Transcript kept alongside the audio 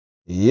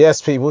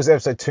Yes, people, it's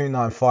episode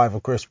 295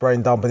 of Griff's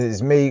Brain Dump, and it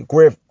is me,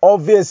 Griff.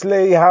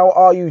 Obviously, how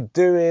are you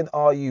doing?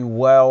 Are you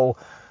well?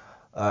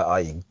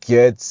 Are you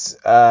good?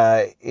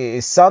 It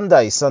is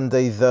Sunday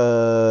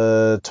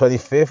the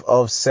 25th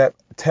of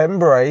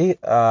September,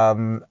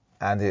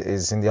 and it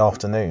is in the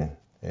afternoon.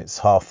 It's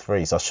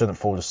 3:30, so I shouldn't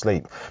fall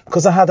asleep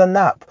because I had a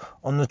nap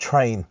on the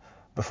train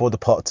before the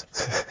pot.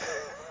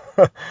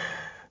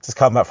 Just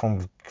come back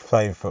from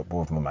playing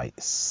football with my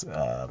mates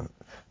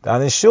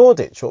down in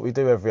Shoreditch. What we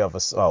do every other...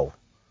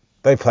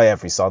 they play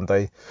every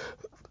Sunday.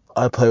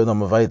 I play when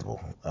I'm available,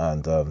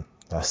 and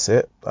that's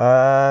it.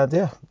 And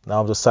yeah,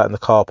 now I'm just sat in the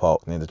car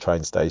park near the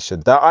train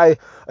station that I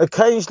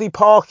occasionally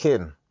park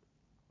in.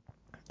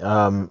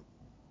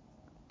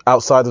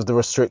 Outside of the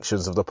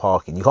restrictions of the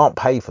parking, you can't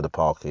pay for the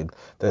parking.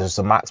 There's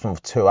a maximum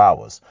of 2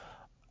 hours.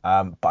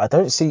 But I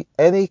don't see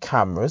any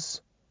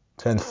cameras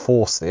to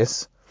enforce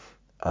this.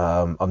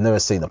 I've never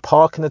seen a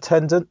parking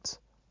attendant.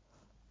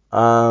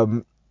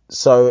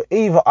 So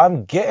either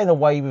I'm getting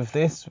away with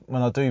this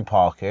when I do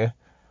park here,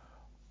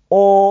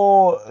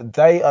 or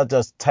they are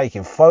just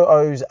taking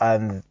photos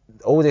and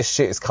all this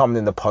shit is coming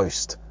in the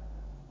post.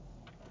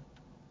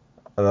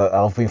 And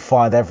I've been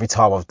fined every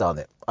time I've done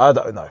it. I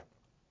don't know,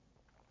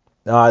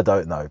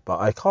 but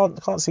I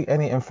can't see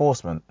any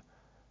enforcement.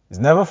 It's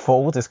never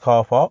full, this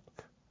car park.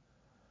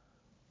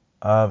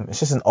 It's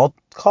just an odd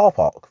car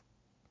park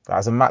that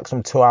has a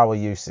maximum 2 hour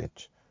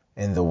usage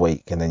in the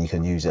week, and then you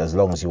can use it as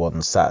long as you want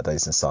on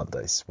Saturdays and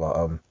Sundays.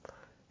 But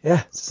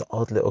yeah, it's just an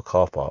odd little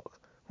car park.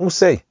 We'll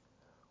see.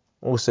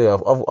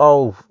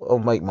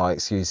 I'll make my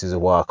excuses of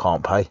why I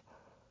can't pay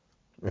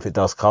if it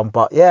does come.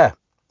 But yeah,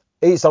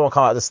 each time I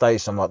come out of the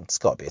station, I'm like, there's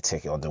got to be a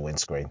ticket on the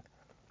windscreen.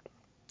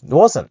 There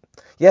wasn't.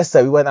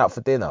 Yesterday we went out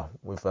for dinner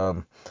with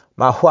my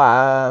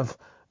wife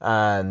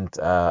and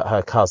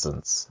her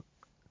cousins.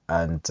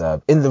 And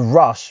in the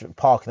rush,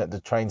 parking at the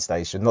train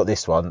station, not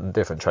this one, a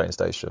different train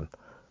station,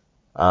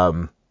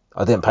 I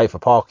didn't pay for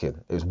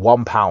parking. It was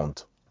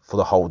 £1 for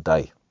the whole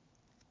day.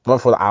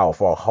 Not for the hour,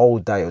 for a whole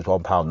day it was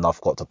 £1 and I've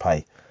got to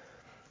pay.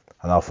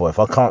 And I thought, if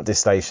I come at this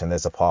station,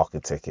 there's a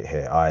parking ticket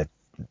here. I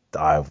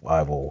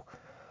will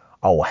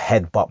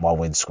headbutt my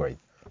windscreen.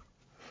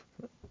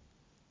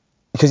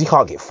 Because you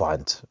can't get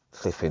fined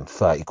flipping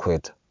 30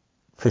 quid,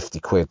 50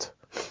 quid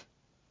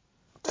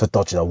for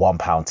dodging a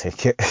 £1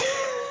 ticket.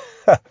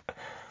 You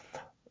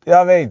know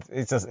what I mean?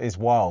 It's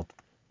wild.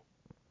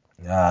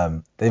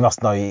 They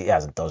must know he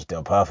hasn't dodged it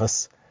on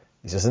purpose.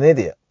 He's just an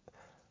idiot.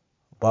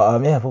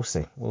 But yeah, we'll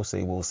see.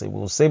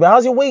 But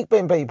how's your week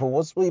been, people?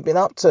 What have you been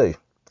up to?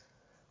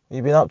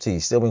 You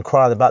still been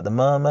crying about the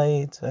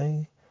mermaid,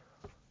 eh?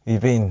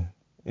 You've been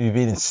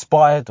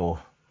inspired or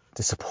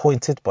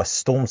disappointed by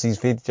Stormzy's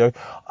video?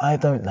 I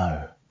don't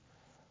know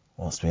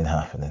what's been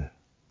happening.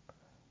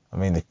 I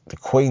mean, the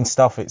Queen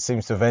stuff, it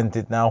seems to have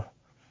ended now.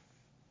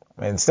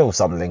 I mean, still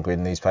some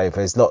lingering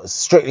newspapers. Not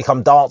Strictly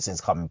Come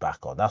Dancing's coming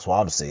back on. That's what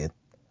I'm seeing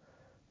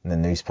in the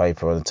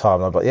newspaper all the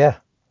time. But yeah,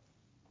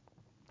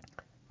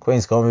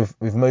 Queen's gone.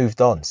 We've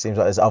moved on. Seems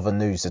like there's other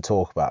news to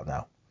talk about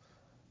now,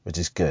 which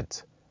is good.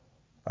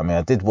 I mean,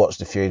 I did watch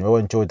the funeral.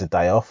 Enjoyed the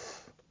day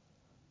off.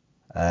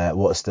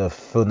 Watched the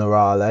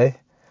funerale,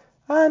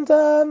 and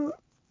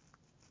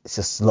it's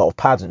just a lot of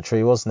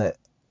pageantry, wasn't it?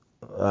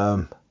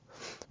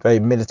 Very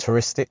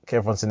militaristic.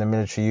 Everyone's in a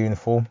military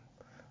uniform.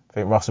 I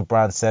think Russell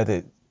Brand said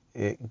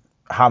it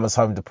hammers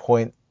home the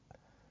point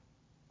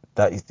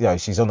that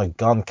she's on a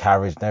gun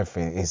carriage and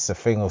everything. It's a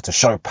thing of to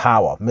show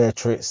power,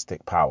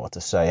 militaristic power, to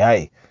say,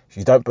 hey, if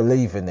you don't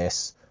believe in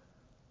this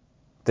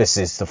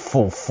is the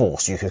full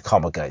force you could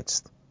come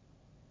against.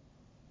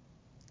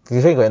 Because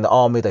you think in the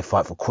army they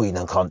fight for Queen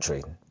and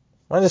country.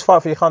 Why don't you just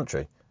fight for your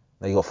country?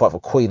 Now you got to fight for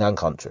Queen and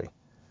country.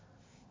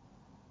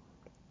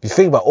 If you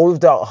think about all of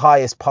the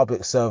highest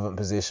public servant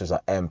positions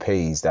like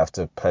MPs, they have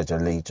to pledge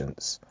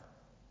allegiance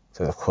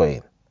to the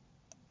Queen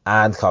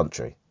and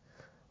country,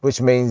 which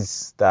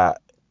means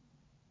that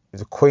if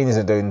the Queen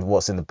isn't doing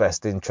what's in the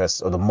best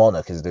interest, or the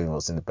monarch is doing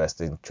what's in the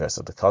best interest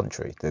of the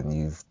country,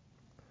 then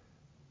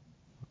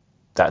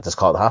that just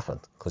can't happen,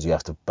 because you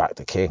have to back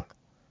the King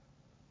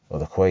or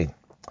the Queen.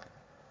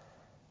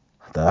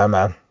 I don't know,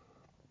 man.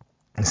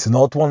 It's an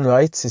odd one,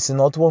 right? It's an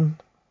odd one.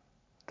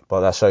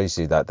 But that shows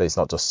you that there's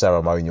not just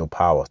ceremonial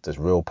power, there's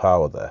real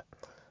power there.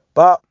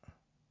 But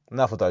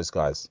enough of those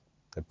guys.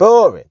 They're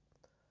boring.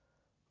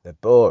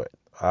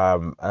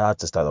 And I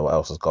just don't know what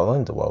else has gone on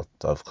in the world,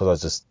 because I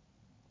just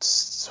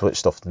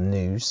switched off the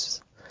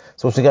news.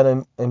 So what's been going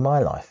on in my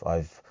life?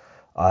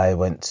 I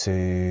went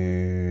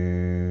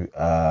to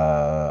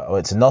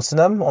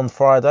Nottingham on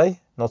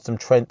Friday, Nottingham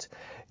Trent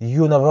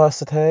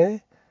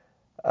University.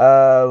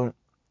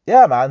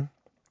 Yeah, man,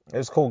 it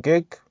was a cool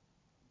gig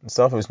and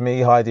stuff. It was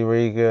me, Heidi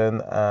Regan,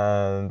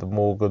 and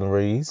Morgan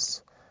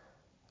Rees.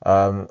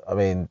 I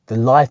mean, the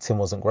lighting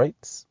wasn't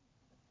great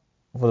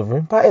for the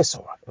room, but it's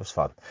alright. It was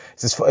fun.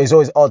 It's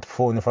always odd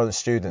performing in front of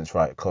students,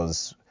 right?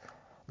 Because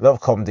a lot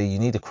of comedy, you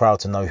need a crowd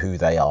to know who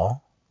they are,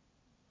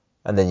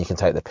 and then you can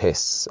take the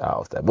piss out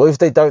of them. Well, if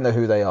they don't know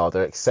who they are,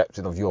 they're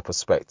accepting of your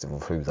perspective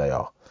of who they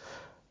are.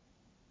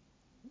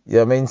 You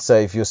know what I mean? So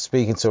if you're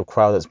speaking to a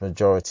crowd that's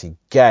majority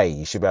gay,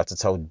 you should be able to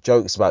tell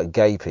jokes about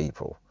gay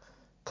people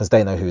because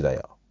they know who they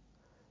are.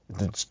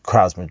 The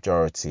crowd's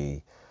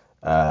majority,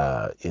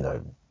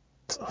 Lebanese.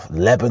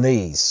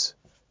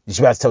 You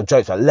should be able to tell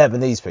jokes about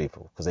Lebanese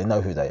people because they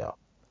know who they are.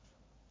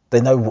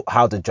 They know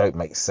how the joke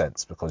makes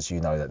sense because you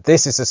know that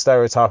this is a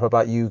stereotype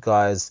about you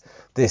guys.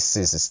 This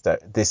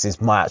is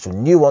my actual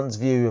nuanced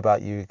view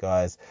about you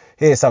guys.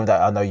 Here's something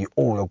that I know you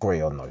all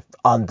agree on, though.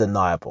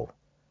 Undeniable.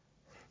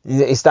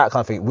 It's that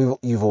kind of thing.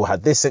 You've all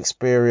had this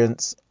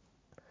experience,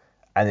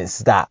 and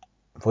it's that.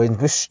 When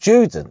with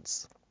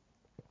students,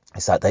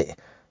 it's like they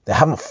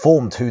haven't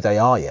formed who they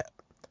are yet.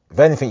 If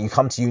anything, you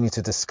come to uni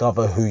to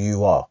discover who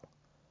you are.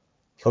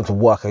 You come to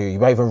work, you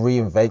may even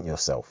reinvent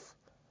yourself.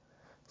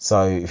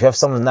 So if you have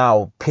someone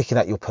now picking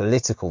at your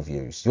political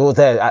views, you're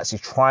there actually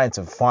trying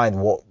to find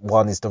what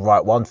one is the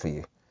right one for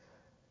you.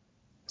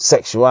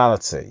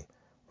 Sexuality,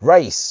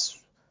 race.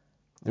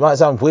 It might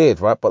sound weird,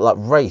 right? But like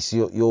race,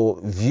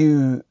 your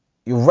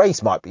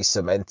race might be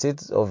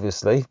cemented,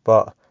 obviously,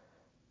 but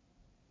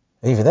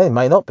even then it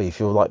may not be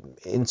if you're like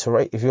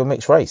if you're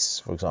mixed race,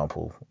 for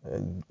example.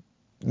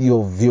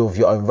 Your view of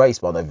your own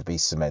race might never be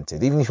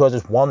cemented. Even if you're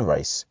just one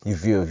race, your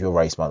view of your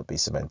race might be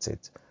cemented.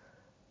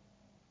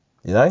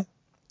 You know?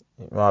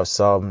 You might have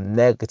some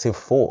negative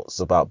thoughts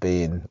about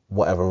being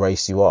whatever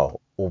race you are,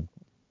 or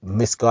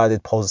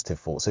misguided positive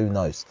thoughts, who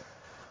knows?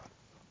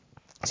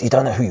 So you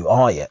don't know who you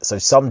are yet. So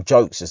some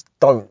jokes just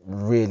don't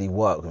really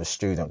work with a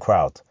student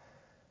crowd.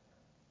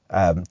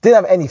 Didn't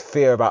have any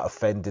fear about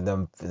offending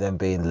them, for them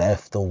being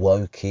left or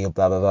wokey or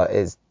blah blah blah.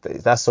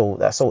 That's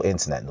all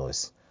internet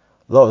noise.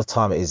 A lot of the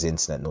time it is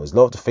internet noise. A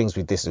lot of the things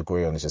we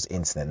disagree on is just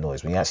internet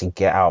noise. When you actually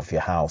get out of your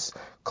house,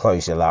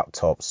 close your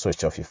laptop,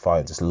 switch off your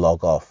phone, just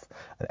log off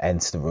and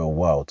enter the real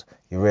world,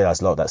 you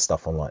realise a lot of that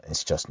stuff online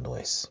is just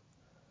noise.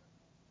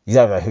 You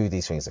don't know who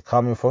these things are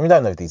coming from. You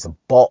don't know if these are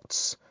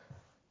bots.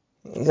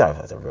 You don't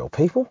know if they're real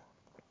people.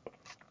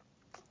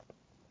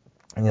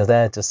 And you're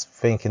there just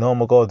thinking, oh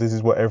my God, this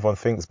is what everyone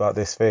thinks about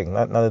this thing.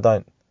 No, they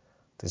don't.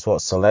 This is what a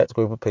select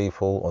group of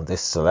people on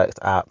this select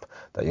app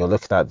that you're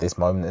looking at this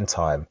moment in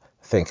time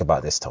think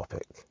about this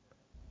topic.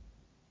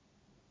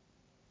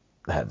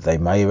 They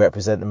may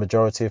represent the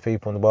majority of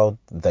people in the world.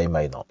 They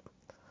may not.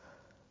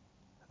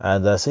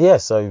 And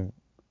so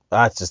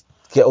I had to just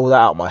get all that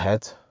out of my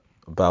head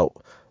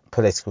about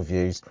political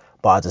views.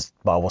 But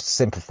I was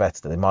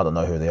sympathetic that they might not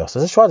know who they are. So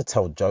I just tried to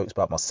tell jokes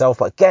about myself.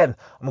 But again,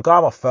 I'm a guy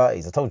in my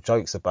 30s. I told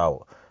jokes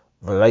about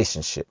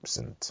relationships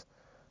and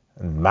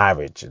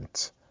marriage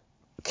and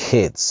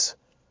kids.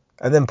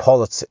 And then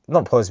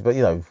not politics, but,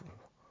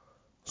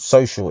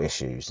 social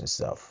issues and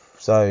stuff.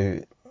 So,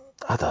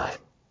 I don't know.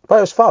 But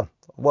it was fun.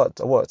 I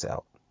worked it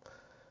out.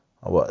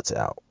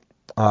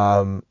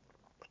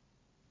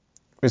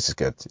 Which is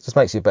good. It just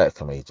makes you a better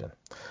comedian.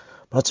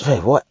 But I tell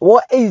you,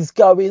 what is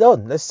going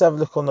on? Let's have a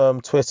look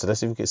on Twitter. Let's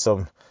see if we get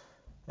some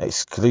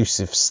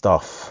exclusive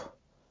stuff.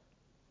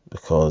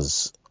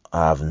 Because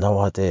I have no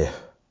idea.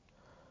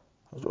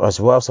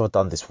 So what else have I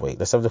done this week?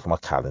 Let's have a look at my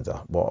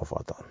calendar. What have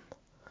I done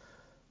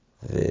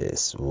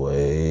this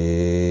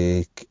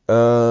week?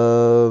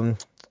 Oh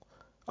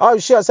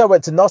shit! I said I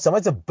went to Nottingham. I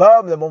went to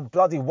Birmingham on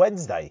bloody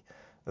Wednesday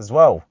as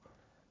well.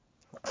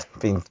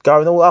 Been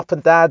going all up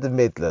and down the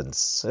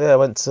Midlands. Yeah, I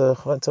went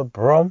to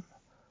Brom.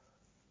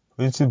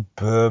 Went to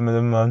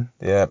Birmingham, man.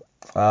 Yeah.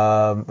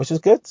 Which was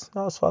good.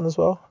 That was fun as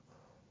well.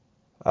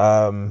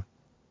 Yeah,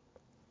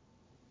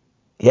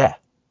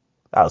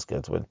 that was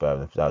good with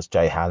Birmingham. That was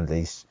Jay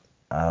Handley's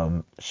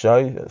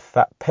show,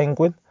 Fat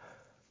Penguin.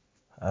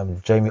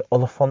 Jamie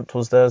Oliphant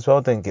was there as well.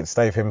 Didn't get to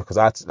stay with him because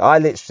I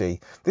literally,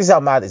 this is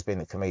how mad it's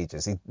been at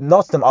comedians.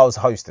 Nottingham, I was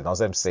hosting, I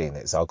was emceeing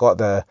it. So I got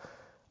there,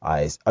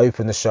 I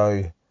opened the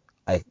show,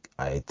 I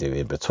do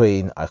in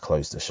between, I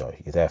close the show.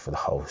 You're there for the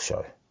whole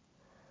show.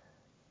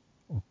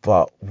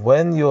 But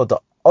when you're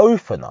the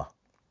opener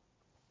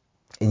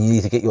and you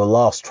need to get your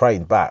last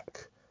train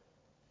back,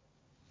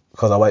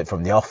 because I went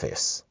from the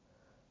office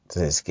to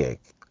this gig,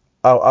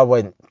 I got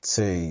on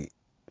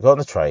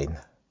the train.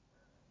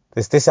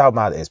 This is how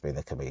mad it is being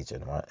a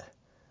comedian, right?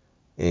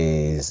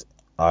 Is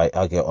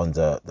I get on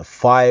the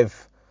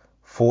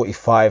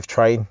 5:45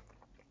 train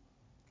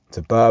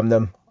to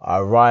Birmingham. I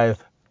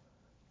arrive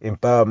in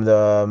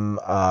Birmingham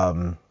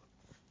at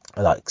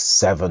like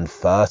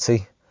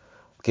 7:30.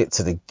 Get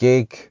to the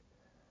gig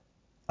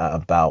at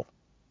about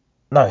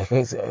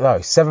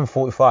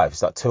 7:45.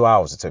 It's like 2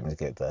 hours it took me to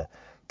get there.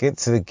 Get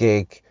to the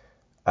gig,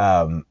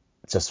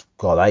 just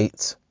got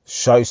 8.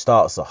 Show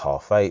starts at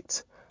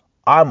 7:30.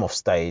 I'm off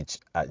stage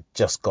at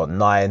just got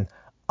 9.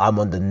 I'm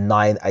on the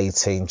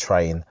 9:18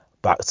 train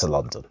back to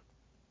London.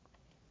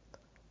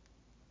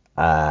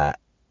 And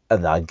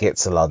I get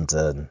to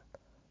London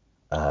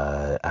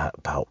at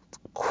about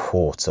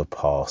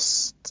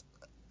 11:15,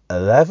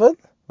 or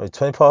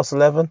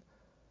 11:20.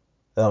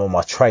 Then I'm on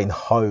my train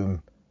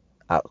home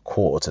at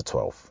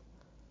 11:45.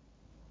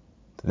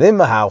 Then in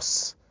my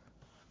house,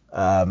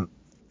 and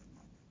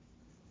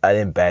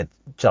in bed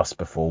just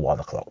before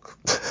 1 o'clock.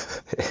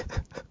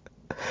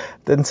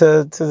 Then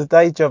to the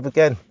day job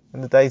again.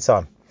 in the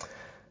daytime.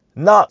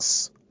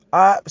 Nuts.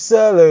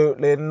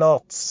 Absolutely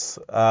nuts.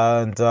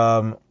 And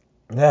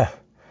yeah,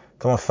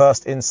 got my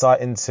first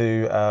insight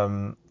into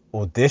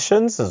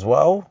auditions as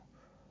well,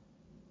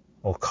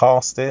 or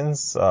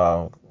castings.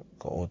 Got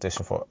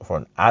audition for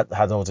an ad.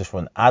 Had an audition for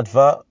an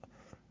advert,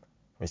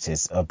 which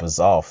is a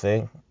bizarre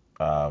thing.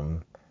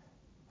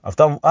 I've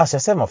done, actually, I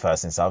said my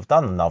first insight. I've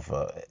done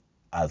another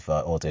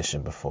advert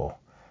audition before.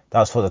 That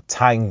was for the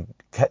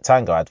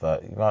Tango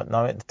advert. You might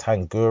know it, the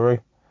Tanguru.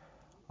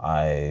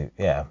 I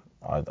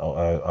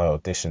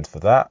auditioned for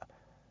that.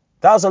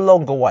 That was a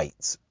longer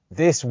wait.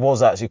 This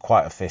was actually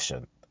quite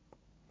efficient.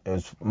 It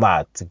was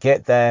mad to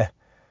get there,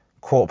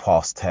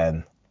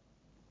 10:15,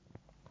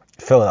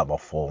 filling up my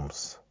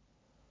forms,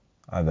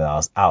 and then I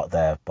was out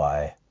there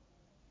by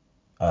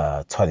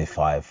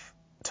 25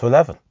 to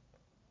 11.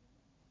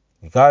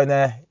 You go in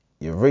there,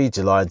 you read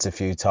your lines a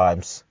few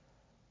times,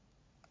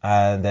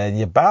 and then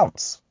you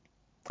bounce,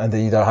 and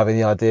then you don't have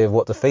any idea of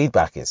what the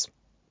feedback is.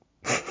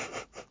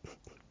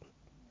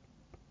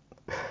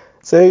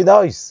 So who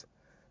knows?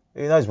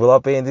 Who knows? Will I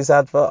be in this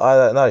advert? I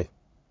don't know.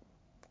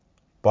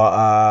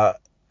 But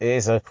it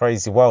is a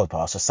crazy world. But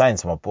I was just saying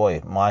to my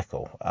boy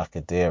Michael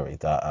Akadiri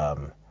that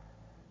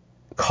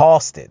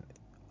casting.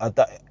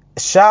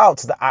 Shout out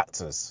to the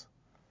actors,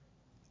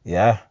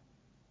 yeah,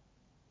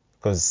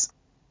 because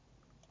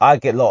I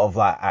get a lot of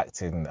like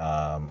acting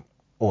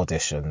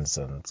auditions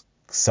and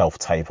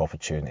self-tape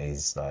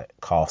opportunities, like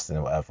casting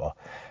or whatever,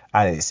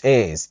 and it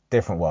is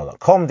different world. Like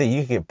comedy,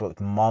 you get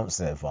booked months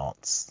in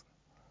advance,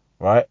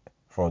 right,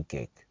 for a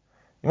gig.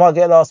 You might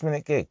get a last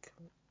minute gig.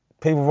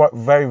 People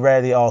very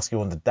rarely ask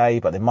you on the day,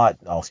 but they might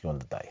ask you on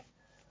the day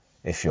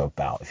if you're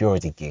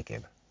already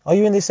gigging. Are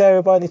you in this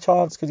area by any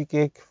chance? Could you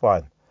gig?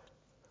 Fine.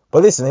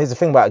 But listen, here's the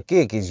thing about a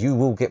gig is you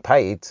will get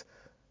paid.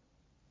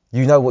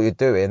 You know what you're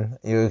doing,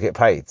 you will get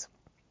paid.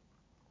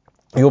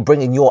 You're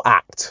bringing your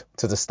act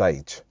to the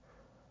stage.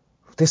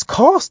 This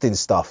casting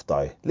stuff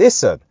though,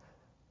 listen,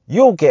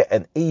 you'll get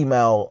an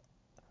email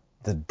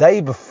the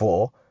day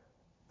before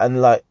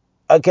and like,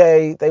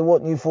 okay, they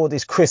want you for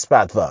this crisp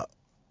advert.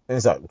 And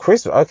it's like,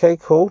 crisp? Okay,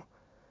 cool.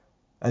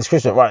 And it's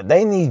crisp, right,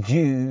 they need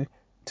you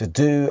to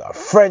do a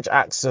French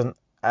accent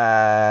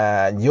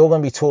and you're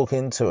going to be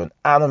talking to an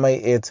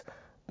animated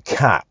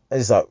cat. And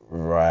it's like,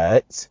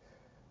 right.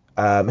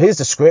 Here's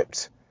the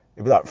script.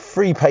 It'll be like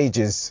 3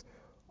 pages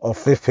of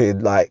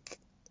flipping like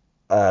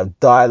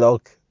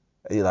dialogue.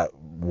 And you're like,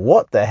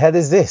 what the hell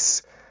is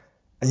this?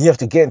 And you have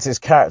to get into this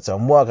character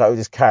and work out who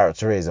this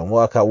character is and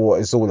work out what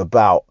it's all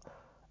about.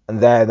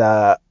 And then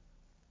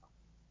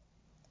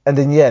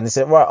yeah, and they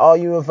said, right, are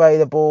you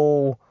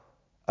available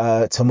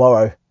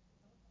tomorrow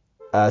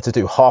to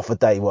do half a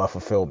day worth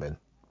of filming?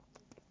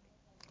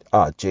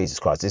 Oh, Jesus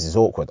Christ, this is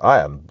awkward. I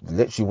am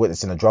literally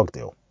witnessing a drug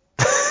deal.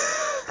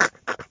 I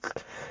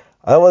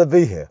don't want to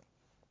be here.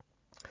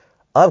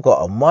 I've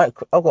got a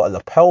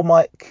lapel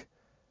mic,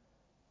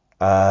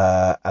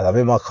 and I'm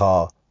in my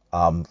car.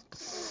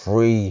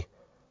 Three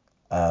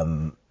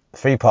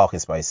parking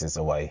spaces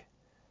away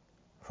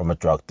from a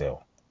drug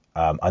deal.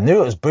 I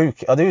knew it was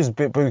booky. I knew it was a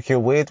bit booky or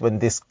weird when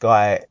this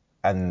guy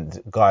in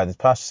his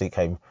passenger seat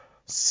came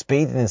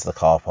speeding into the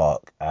car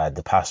park, and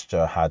the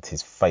passenger had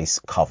his face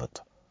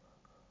covered.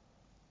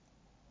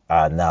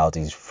 And now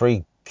these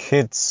 3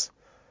 kids,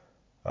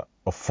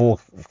 or 4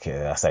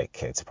 kids, I say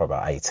kids, probably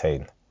about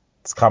 18.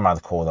 It's come around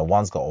the corner.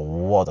 One's got a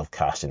wad of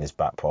cash in his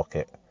back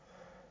pocket.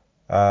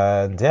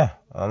 And yeah,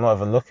 I'm not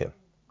even looking.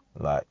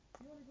 Like,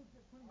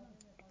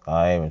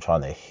 I ain't even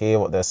trying to hear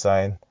what they're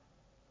saying.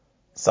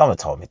 Someone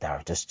told me,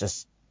 Darren,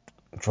 just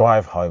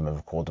drive home and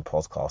record the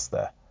podcast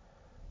there.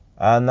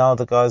 And now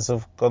the guys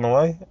have gone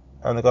away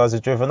and the guys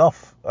have driven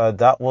off.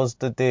 That was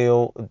the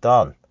deal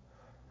done.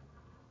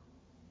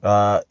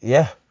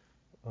 Yeah,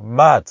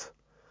 mad.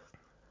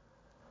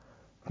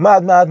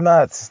 Mad.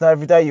 It's not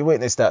every day you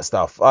witness that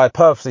stuff. I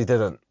purposely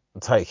didn't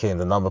take in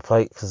the number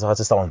plate because I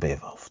just don't want to be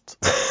involved.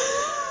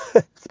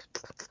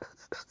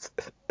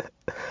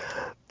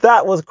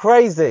 That was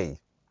crazy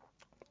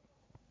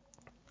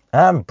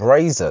and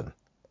brazen.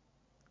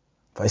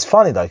 But it's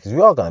funny though, because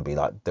we are going to be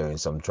like doing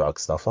some drug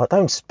stuff. Like,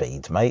 don't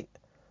speed, mate.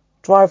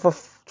 Drive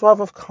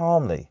off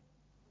calmly.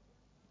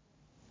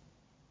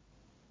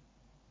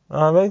 You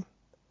know what I mean?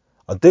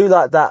 I do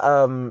like that.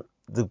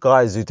 The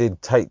guys who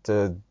did take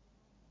the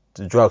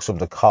drugs from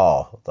the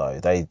car though,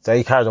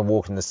 they carried on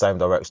walking the same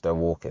direction they're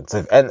walking. So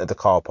they've entered the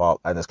car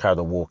park and just carried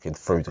on walking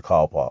through the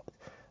car park.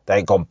 They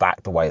ain't gone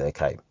back the way they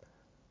came.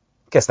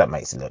 Guess that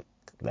makes it look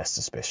less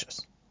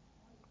suspicious.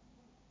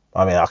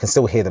 I mean, I can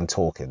still hear them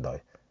talking though.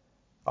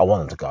 I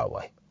want them to go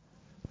away.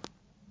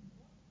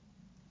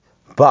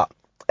 But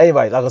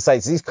anyway, like I say,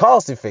 it's these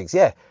casting things,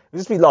 yeah, it'll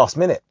just be last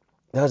minute.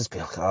 They'll just be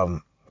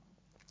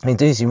like,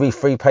 dudes, you read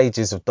 3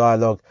 pages of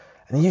dialogue,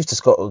 and you've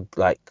just got to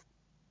like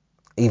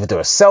either do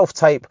a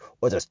self-tape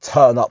or just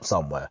turn up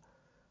somewhere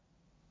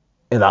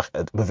in like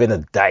within a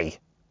day,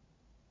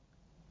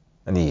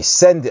 and then you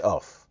send it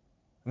off.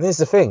 And here's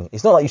the thing: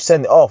 it's not like you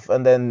send it off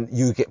and then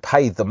you get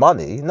paid the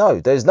money. No,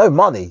 there's no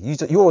money.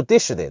 You're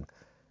auditioning.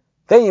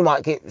 Then you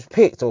might get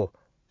picked, or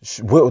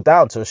whittled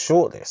down to a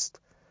shortlist.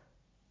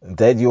 And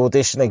then you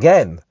audition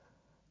again.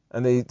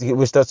 And then you get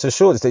whittled down to a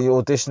shortlist, then you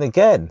audition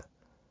again.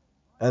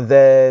 And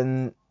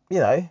then,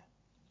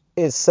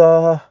 it's,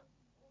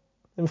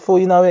 before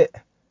you know it,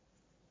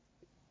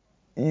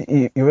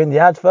 you're in the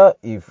advert,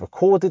 you've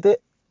recorded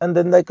it, and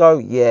then they go,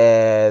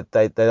 yeah,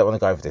 they don't want to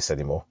go for this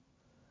anymore.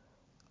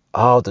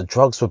 Oh, the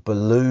drugs were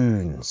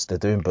balloons. They're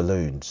doing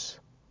balloons.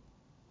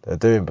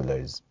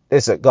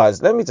 Listen,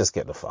 guys, let me just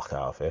get the fuck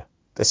out of here.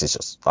 This is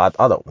just, I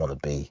don't want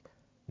to be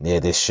near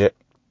this shit.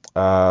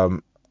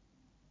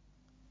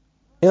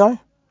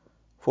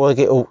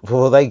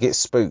 Before they get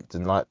spooked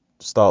and like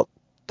start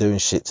doing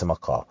shit to my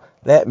car,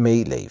 let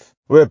me leave.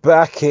 We're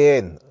back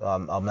in.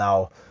 I'm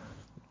now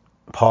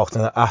parked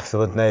in an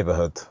affluent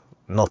neighbourhood,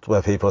 not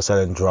where people are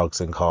selling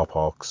drugs in car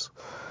parks.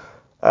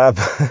 No,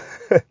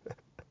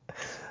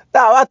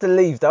 I had to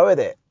leave though,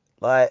 innit?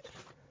 Like,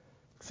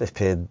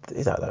 flipping,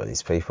 you don't know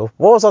these people.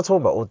 What was I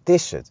talking about?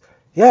 Auditions.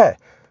 Yeah,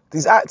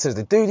 these actors,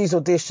 they do these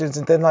auditions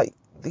and then like,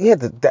 yeah,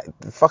 the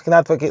fucking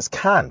advert gets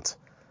canned.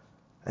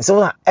 It's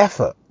all that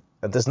effort.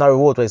 And there's no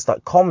reward. Where it's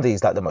like, comedy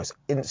is like the most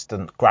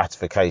instant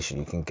gratification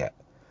you can get.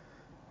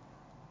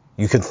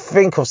 You can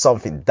think of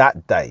something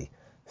that day,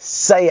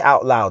 say it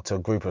out loud to a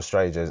group of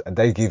strangers, and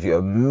they give you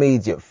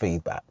immediate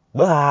feedback.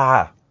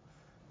 Live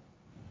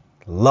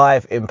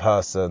in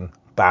person,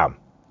 bam,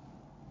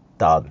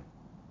 done.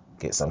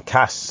 Get some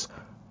cash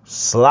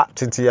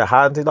slapped into your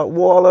hand. You're like,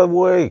 what a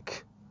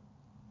week,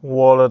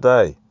 what a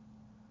day.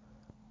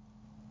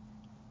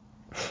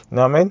 You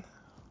know what I mean?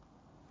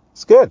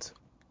 It's good.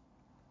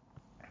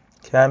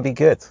 Can be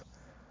good.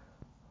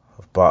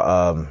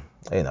 But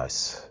who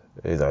knows?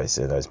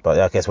 But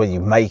I guess when you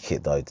make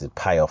it though, the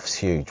payoff's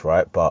huge,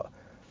 right? But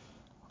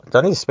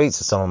I need to speak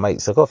to some of my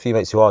mates. I've got a few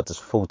mates who are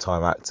just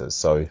full-time actors,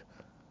 so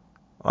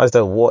I just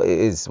don't know what it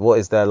is. What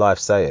is their life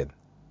saying,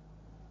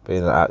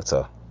 being an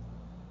actor?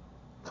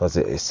 Because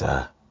it's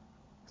like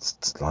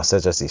I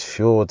said, just these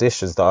few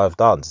auditions that I've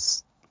done.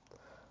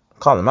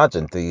 I can't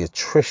imagine the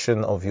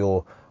attrition of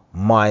your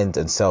mind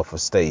and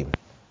self-esteem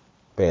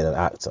being an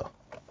actor.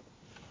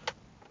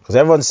 Because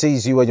everyone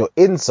sees you when you're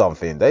in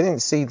something. They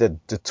didn't see the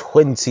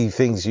 20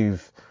 things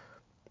you've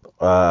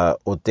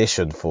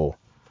auditioned for.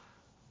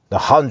 The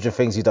 100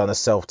 things you've done a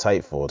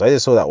self-tape for. They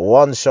just saw that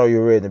one show you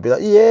were in and be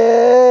like,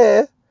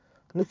 yeah,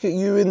 look at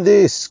you in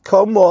this.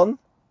 Come on.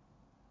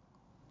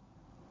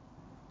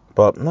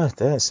 But no,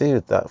 they don't see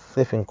that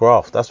flipping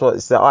graph. That's what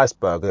it's the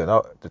iceberg,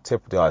 the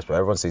tip of the iceberg.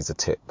 Everyone sees the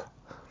tip.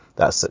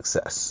 That's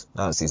success.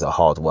 No one sees the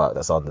hard work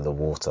that's under the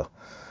water.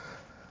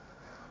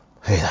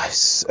 Who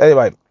knows?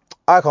 Anyway,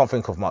 I can't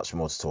think of much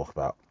more to talk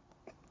about.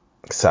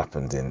 It's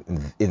happened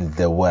in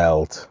the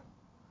world.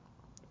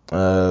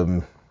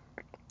 I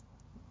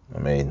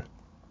mean,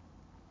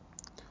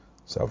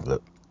 let's have a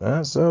look.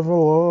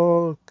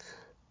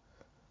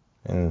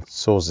 And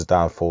saw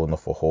Zidane falling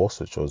off a horse,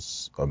 which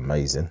was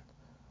amazing.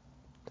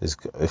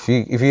 If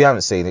you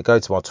haven't seen it, go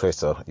to my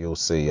Twitter. You'll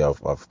see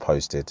I've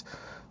posted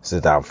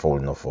Zidane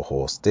falling off a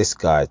horse. This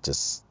guy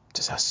just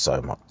has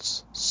so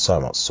much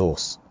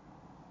sauce.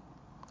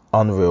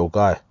 Unreal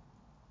guy.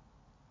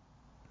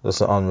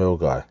 Just an unreal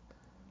guy.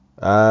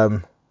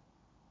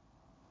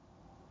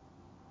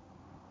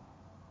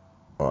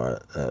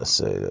 Alright, let's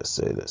see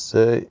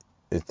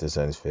if there's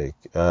anything.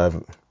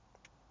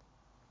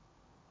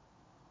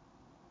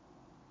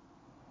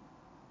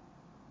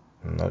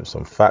 No,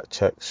 some fact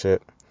check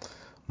shit.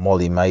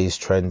 Molly May's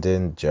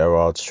trending,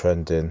 Gerard's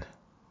trending.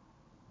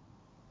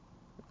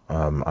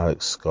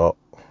 Alex Scott.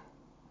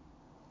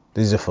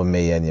 These are for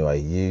me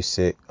anyway.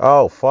 Usyk.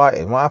 Oh,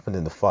 fighting. What happened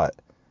in the fight?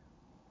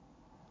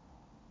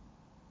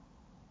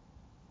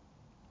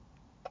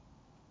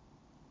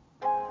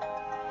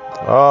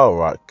 Oh,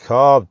 right.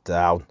 Calm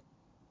down.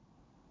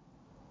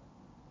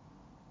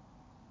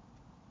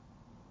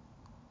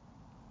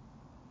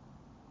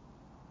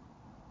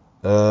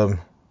 Alright,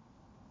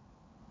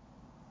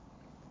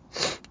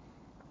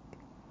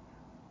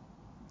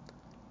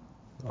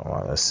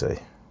 let's see.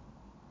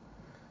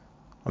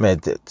 I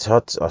mean,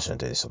 I shouldn't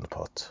do this on the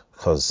pod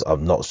because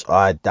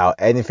I doubt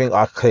anything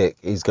I click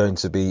is going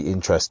to be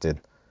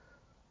interesting.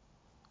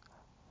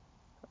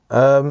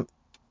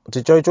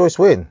 Did Joe Joyce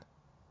win?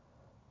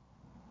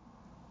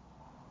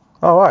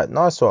 All right,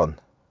 nice one.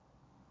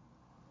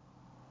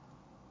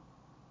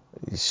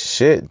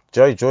 Shit,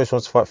 Joe Joyce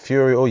wants to fight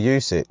Fury or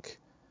Usyk.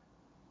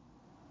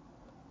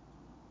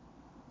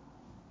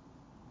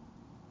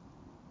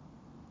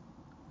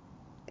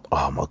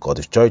 Oh my god,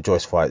 if Joe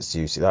Joyce fights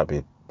Usyk, that'd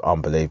be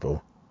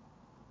unbelievable.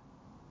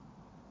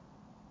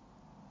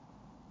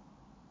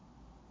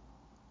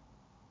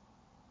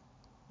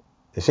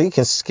 If he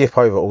can skip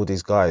over all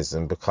these guys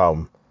and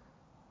become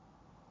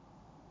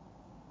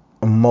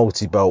a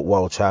multi-belt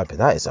world champion,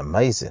 that is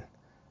amazing.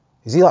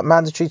 Is he like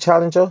mandatory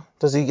challenger?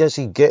 Does he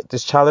actually get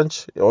this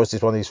challenge? Or is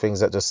this one of these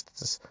things that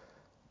just...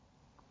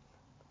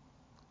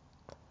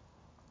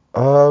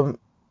 Yeah,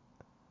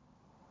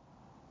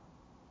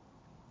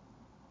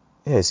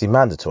 is he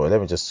mandatory? Let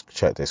me just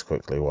check this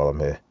quickly while I'm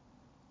here.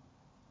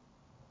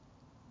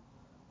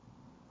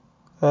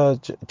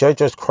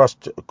 Jojo's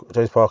crushed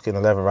Joe's Parker in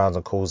 11 rounds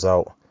and calls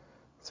out.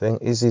 Thing,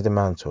 is he the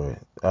mandatory?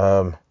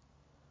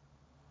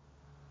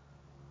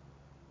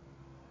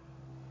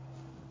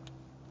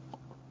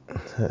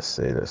 Let's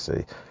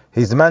see.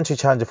 He's the mandatory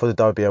challenger for the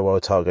WBO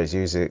World Title. He's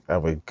using,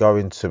 and we're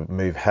going to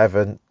move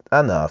heaven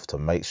and earth to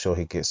make sure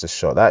he gets a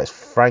shot. That is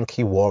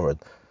Frankie Warren.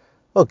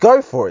 Well,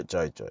 go for it,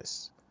 Joe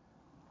Joyce.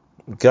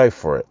 Go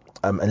for it.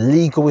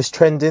 Illegal is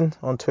trending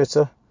on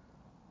Twitter.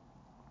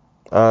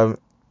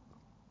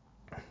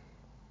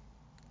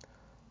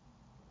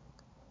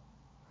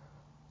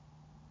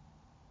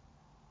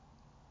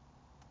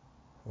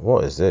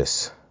 What is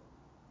this?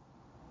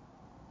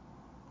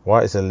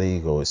 Why is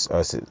illegal? It's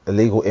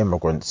illegal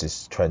immigrants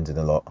is trending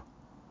a lot.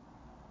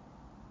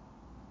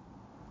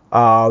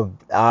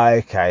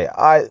 Okay.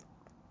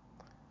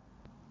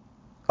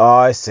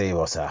 I see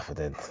what's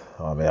happening.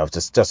 I mean, I've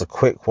just a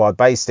quick one.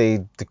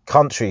 Basically, the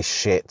country's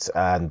shit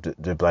and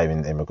they're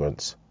blaming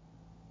immigrants.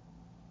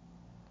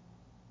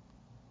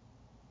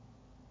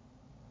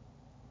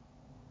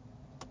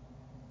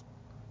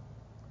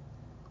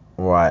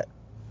 Right.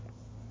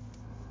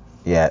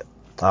 Yeah.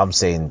 I'm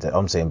seeing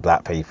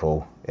black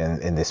people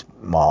in this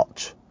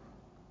march.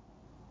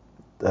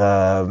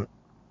 Yeah,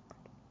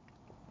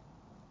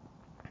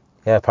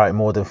 apparently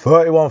more than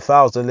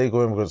 31,000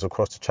 illegal immigrants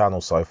across the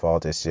channel so far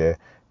this year.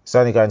 It's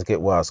only going to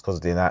get worse because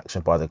of the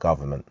inaction by the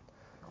government.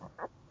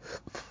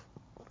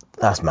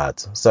 That's mad.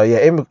 So yeah,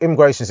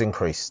 immigration's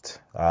increased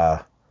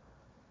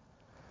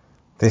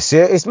this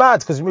year. It's mad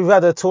because we've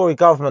had a Tory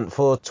government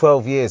for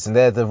 12 years and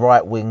they're the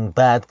right-wing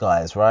bad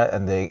guys, right?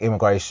 And the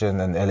immigration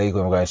and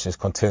illegal immigration has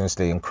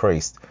continuously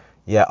increased.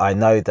 Yeah, I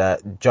know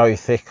that Joe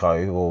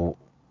Thicko will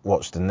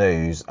watch the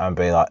news and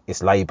be like,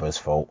 it's Labour's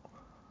fault.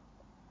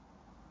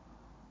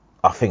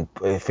 I think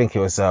it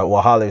was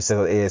Wahala said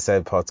on the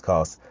ESN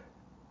podcast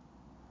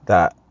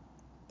that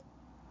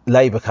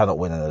Labour cannot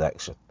win an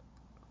election.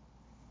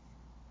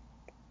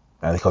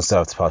 And the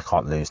Conservative Party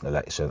can't lose an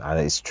election. And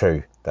it's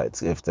true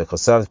that if the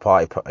Conservative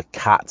Party put a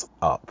cat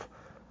up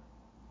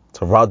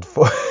to run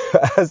for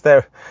as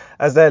their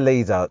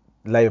leader,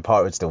 Labour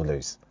Party would still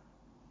lose.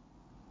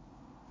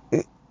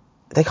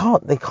 They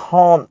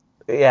can't.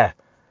 Yeah,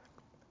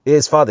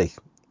 it's funny.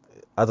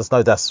 I just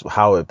know that's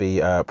how it'd be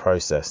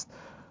processed.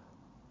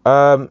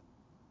 Right.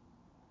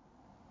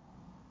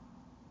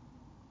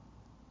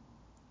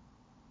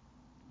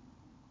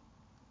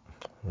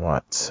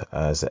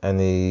 Is there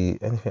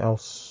anything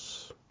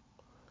else?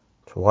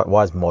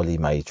 Why is Molly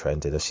May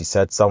trending? Has she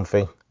said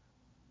something?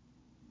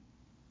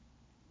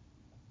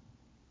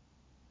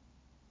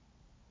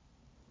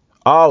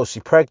 Oh,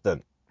 she's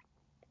pregnant.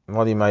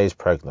 Molly May is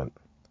pregnant.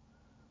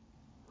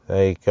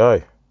 There you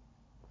go.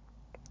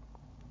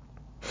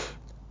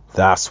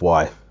 That's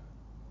why.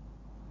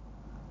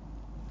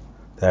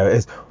 There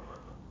it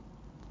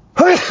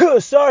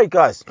is. Sorry,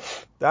 guys.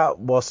 That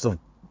must have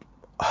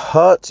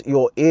hurt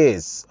your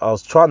ears. I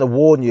was trying to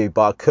warn you,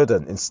 but I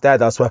couldn't.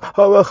 Instead, I swear.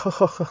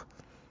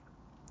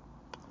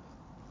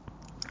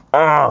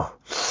 Oh,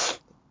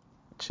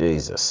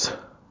 Jesus.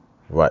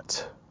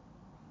 Right.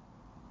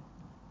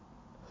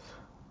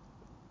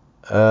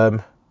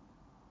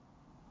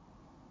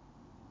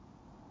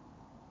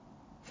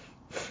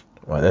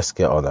 Right, let's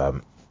get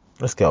on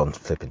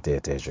flipping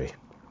Deirdre.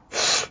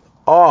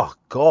 Oh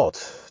God,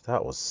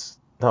 that was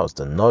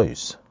the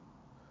nose.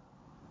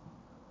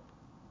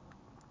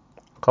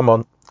 Come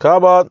on.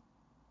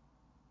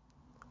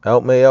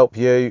 Help me, help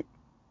you.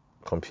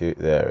 Compute,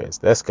 there it is.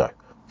 Let's go.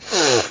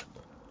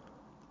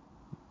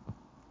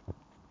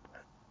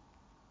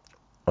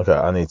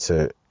 Okay,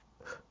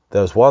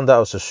 there was one that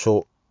was just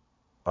short.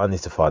 I need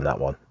to find that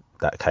one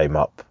that came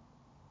up.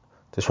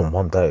 This from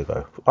one day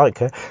ago. I don't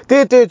care.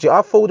 Dear Deirdre,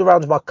 I fooled around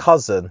with my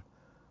cousin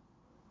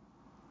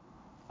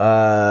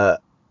as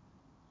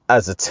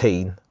a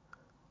teen,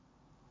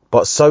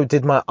 but so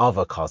did my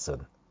other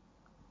cousin.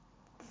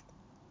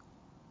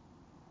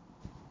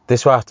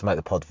 This will have to make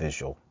the pod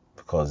visual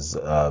because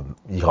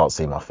you can't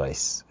see my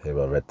face here.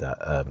 I read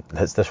that.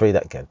 Let's read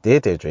that again. Dear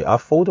Deirdre, I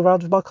fooled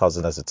around with my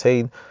cousin as a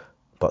teen,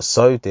 but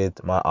so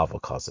did my other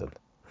cousin.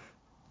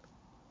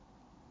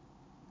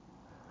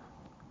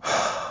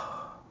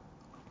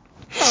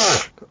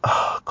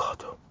 Oh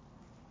God,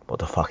 what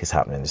the fuck is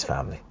happening in this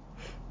family?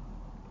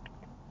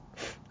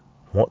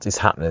 What is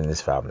happening in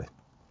this family?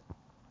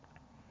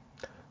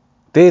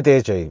 Dear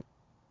Deirdre,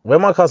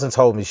 when my cousin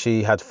told me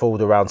she had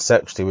fooled around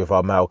sexually with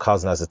our male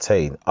cousin as a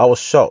teen, I was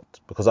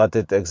shocked because I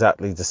did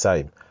exactly the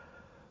same.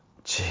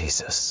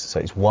 Jesus, so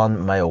it's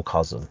one male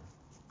cousin.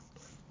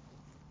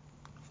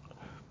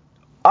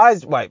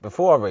 Wait,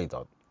 before I read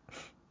on,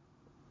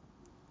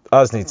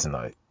 I just need to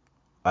know.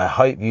 I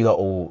hope you lot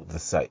all the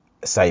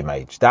same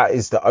age. That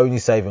is the only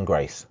saving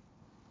grace.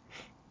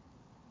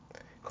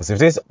 Because if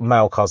this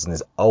male cousin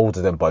is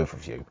older than both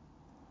of you,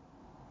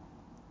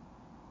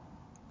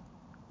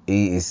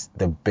 he is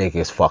the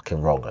biggest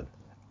fucking wrong-un.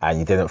 And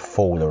you didn't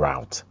fool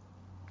around.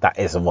 That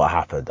isn't what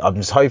happened. I'm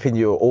just hoping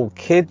you were all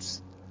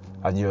kids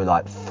and you were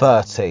like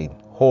 13.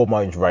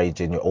 Hormones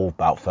raging, you're all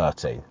about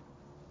 13.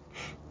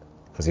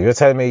 Because if you're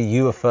telling me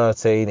you were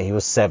 13, he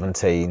was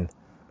 17,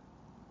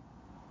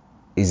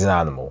 he's an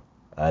animal,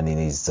 and he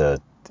needs a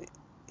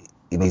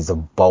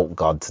bolt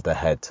gun to the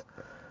head.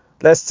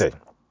 Let's see.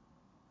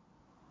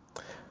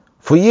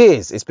 For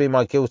years, it's been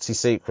my guilty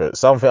secret,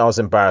 something I was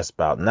embarrassed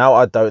about. Now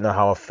I don't know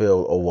how I feel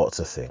or what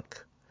to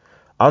think.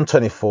 I'm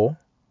 24.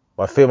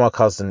 My female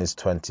cousin is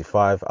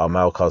 25. Our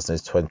male cousin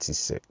is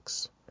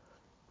 26.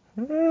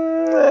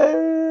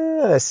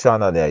 Let's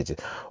find out the ages.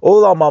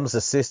 All our mums are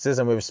sisters,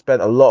 and we've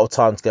spent a lot of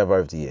time together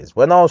over the years.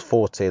 When I was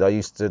 14, I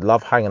used to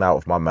love hanging out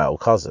with my male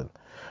cousin.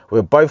 We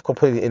were both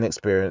completely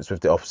inexperienced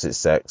with the opposite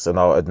sex, and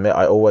I'll admit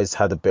I always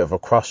had a bit of a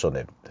crush on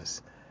him.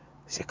 It's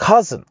your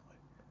cousin.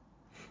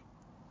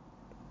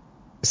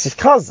 It's his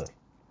cousin.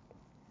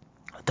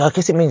 I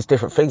guess it means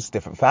different things to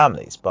different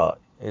families, but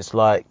it's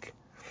like,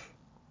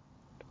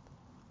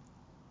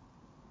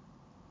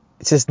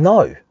 it's just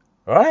no,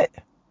 right?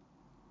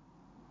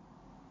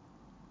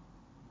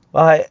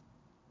 Like,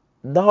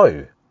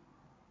 no.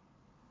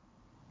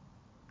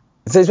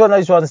 So it's one of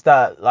those ones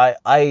that, like,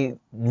 I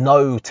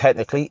know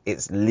technically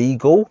it's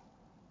legal,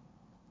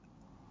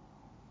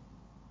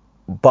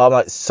 but I'm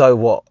like, so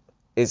what?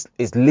 It's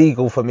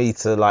legal for me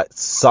to, like,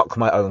 suck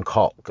my own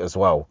cock as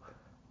well.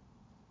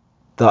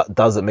 That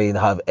doesn't mean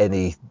I have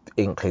any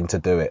inkling to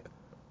do it.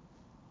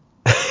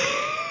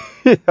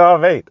 You know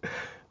what I mean?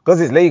 Because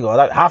it's legal, I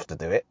don't have to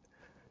do it.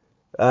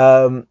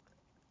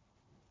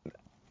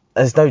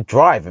 There's no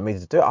drive in me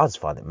to do it. I just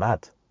find it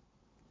mad.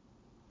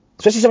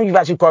 Especially something you've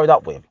actually grown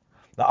up with.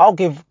 Now, I'll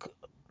give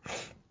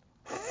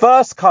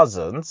first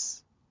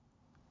cousins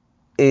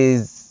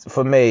is,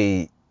 for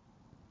me,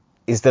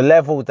 is the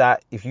level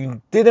that if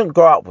you didn't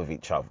grow up with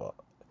each other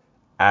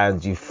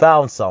and you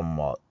found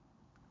someone,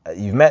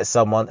 you've met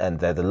someone and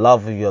they're the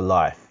love of your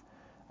life,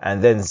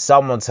 and then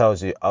someone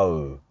tells you,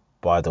 oh,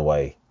 by the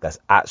way, that's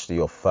actually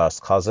your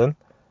first cousin,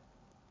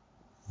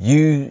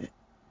 you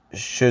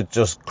should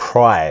just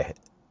cry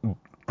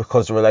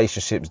because the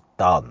relationship's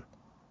done.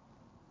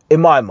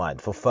 In my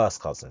mind, for first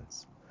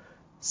cousins.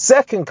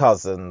 Second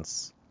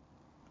cousins,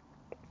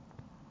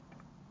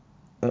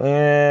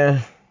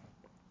 if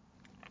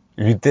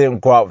you didn't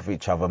grow up with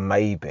each other,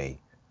 maybe.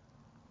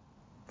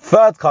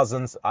 Third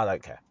cousins, I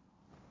don't care.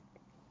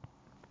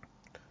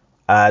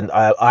 And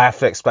I have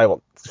to explain what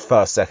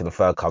first, second, and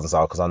third cousins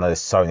are, because I know there's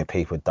so many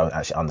people who don't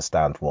actually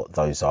understand what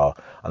those are.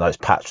 I know it's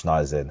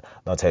patronising, and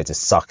I'll tell you to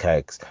suck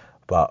eggs.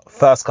 But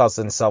first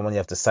cousin is someone you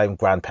have the same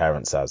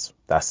grandparents as.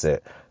 That's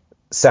it.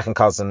 Second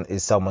cousin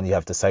is someone you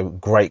have the same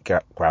great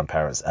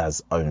grandparents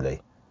as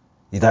only.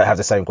 You don't have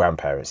the same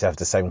grandparents, you have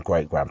the same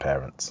great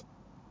grandparents.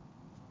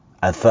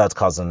 And third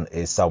cousin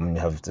is someone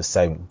you have the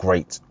same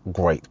great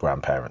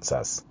grandparents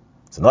as.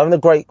 So not even the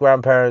great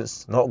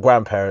grandparents, not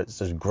grandparents,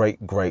 just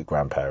great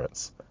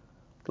grandparents.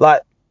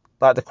 Like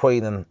the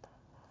Queen and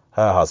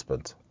her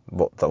husband,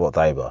 what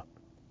they were.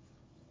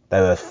 They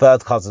were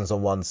third cousins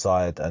on one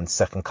side and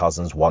second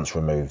cousins once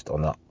removed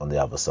on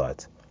the other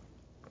side.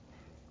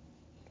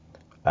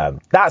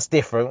 That's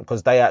different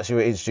because they actually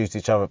were introduced to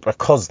each other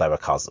because they were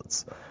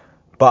cousins.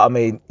 But I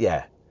mean,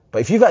 yeah.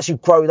 But if you've actually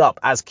grown up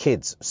as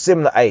kids,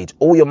 similar age,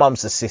 all your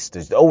mums are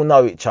sisters, they all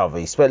know each other,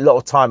 you spent a lot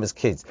of time as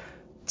kids,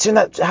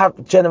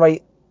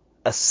 generate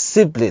a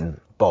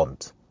sibling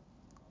bond.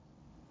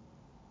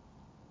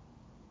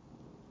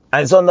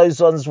 And it's on those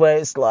ones where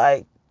it's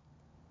like,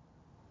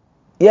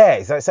 yeah,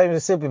 it's like same as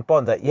a sibling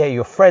bond that, yeah,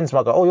 your friends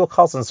might go, oh, your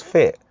cousin's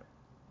fit.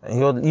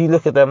 And you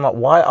look at them like,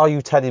 why are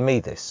you telling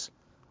me this?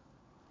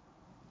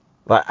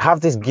 Like,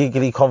 have this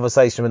giggly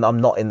conversation when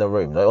I'm not in the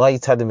room. Like, why are you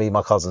telling me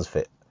my cousin's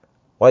fit?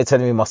 Why are you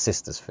telling me my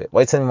sister's fit? Why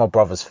are you telling me my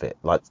brother's fit?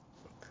 Like,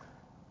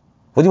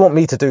 what do you want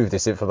me to do with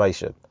this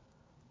information?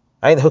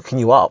 I ain't hooking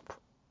you up.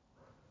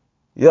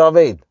 You know what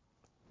I mean?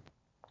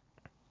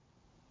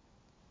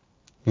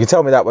 You can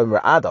tell me that when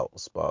we're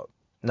adults, but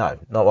no,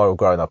 not while we're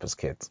growing up as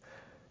kids.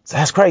 So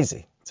that's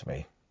crazy to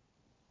me.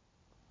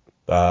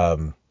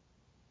 Yeah,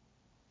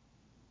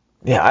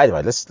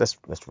 anyway, let's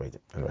read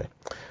it. Anyway.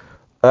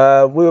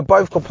 We were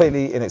both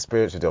completely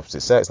inexperienced with the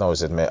opposite sex, and I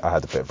always admit I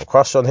had a bit of a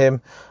crush on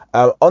him.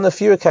 On a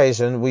few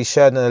occasions, we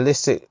shared an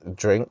illicit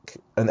drink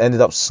and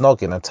ended up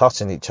snogging and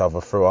touching each other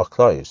through our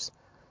clothes,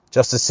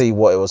 just to see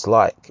what it was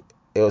like.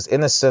 It was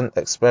innocent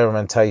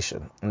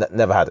experimentation.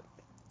 Never had it.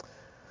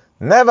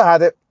 Never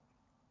had it.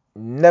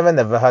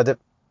 Never had it.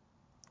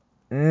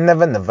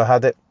 Never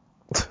had it.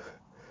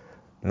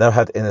 Never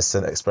had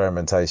innocent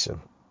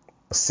experimentation.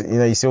 You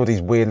know, you see all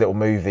these weird little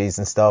movies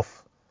and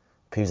stuff.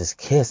 People just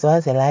kiss. Why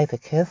do they like to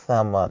kiss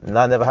someone?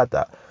 No, I never had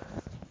that.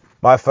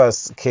 My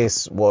first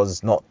kiss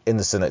was not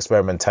innocent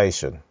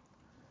experimentation.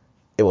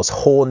 It was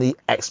horny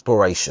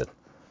exploration.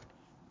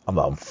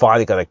 I'm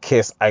finally going to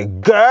kiss a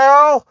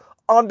girl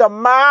on the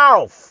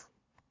mouth.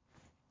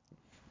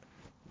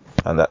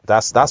 And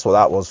that's what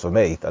that was for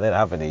me. I didn't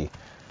have any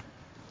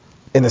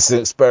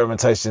innocent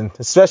experimentation,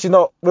 especially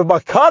not with my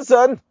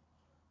cousin.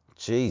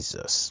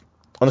 Jesus.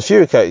 On a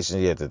few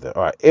occasions, yeah, did it.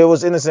 All right. It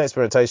was innocent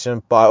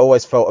experimentation, but I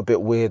always felt a bit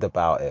weird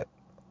about it.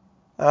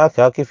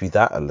 Okay, I'll give you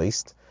that at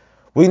least.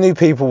 We knew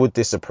people would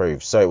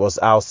disapprove, so it was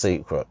our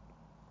secret.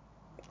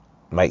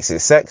 Makes it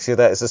sexier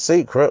that it's a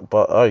secret,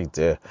 but oh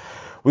dear.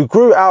 We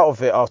grew out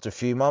of it after a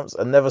few months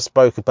and never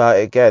spoke about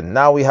it again.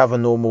 Now we have a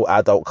normal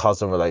adult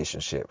cousin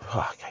relationship.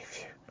 Okay,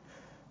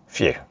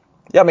 phew.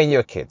 Yeah, I mean,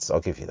 you're kids, I'll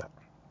give you that.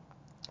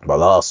 But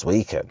last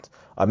weekend,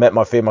 I met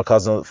my female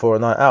cousin for a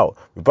night out.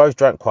 We both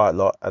drank quite a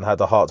lot and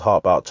had a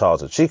heart-to-heart about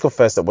childhood. She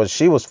confessed that when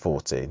she was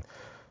 14,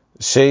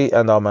 she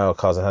and our male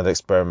cousin had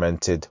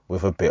experimented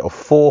with a bit of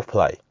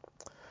foreplay.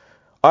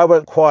 I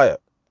went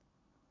quiet.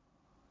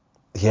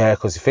 Yeah,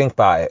 because you think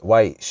about it,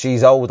 wait,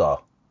 she's older.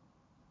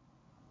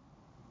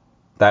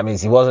 That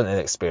means he wasn't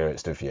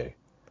inexperienced with you.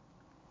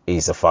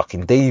 He's a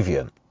fucking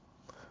deviant.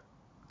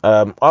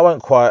 I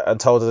went quiet and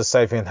told her the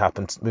same thing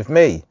happened with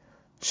me.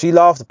 She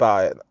laughed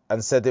about it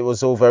and said it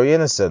was all very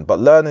innocent, but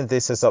learning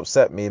this has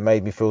upset me and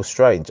made me feel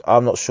strange.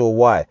 I'm not sure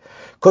why.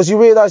 Because you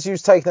realise you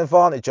was taken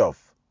advantage of.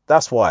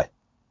 That's why.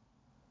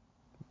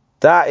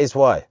 That is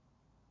why.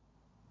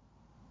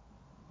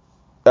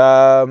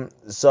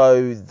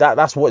 So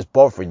that's what's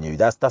bothering you.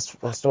 That's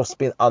what's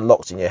been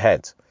unlocked in your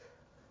head.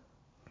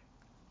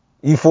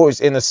 You thought it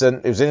was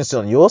innocent. It was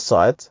innocent on your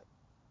side.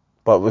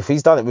 But if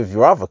he's done it with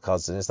your other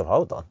cousin and stuff,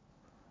 hold on.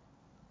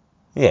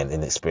 He ain't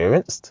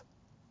inexperienced.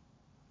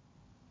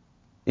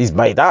 He's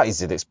made out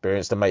he's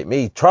inexperienced to make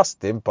me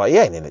trust him, but he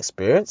ain't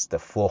inexperienced. The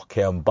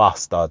fucking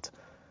bastard.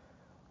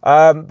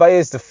 But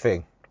here's the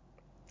thing.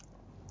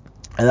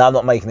 And I'm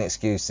not making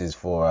excuses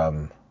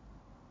for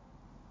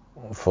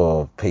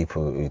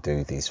people who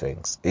do these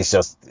things. It's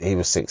just he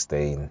was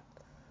 16.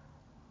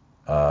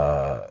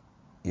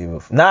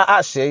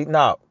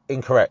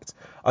 Incorrect.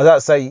 I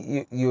don't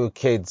say you were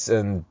kids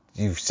and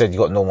you've said you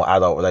got normal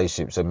adult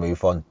relationships and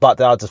move on.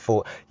 But I just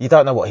thought you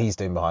don't know what he's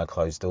doing behind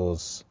closed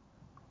doors.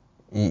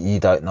 You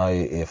don't know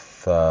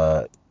if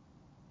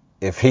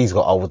he's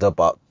got older,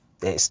 but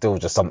it's still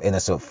just some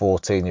innocent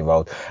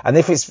 14-year-old. And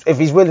if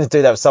he's willing to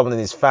do that with someone in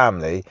his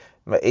family,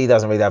 he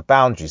doesn't really have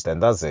boundaries then,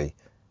 does he?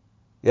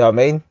 You know what I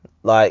mean?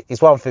 Like,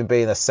 it's one thing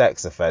being a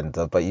sex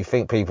offender, but you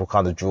think people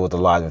kind of draw the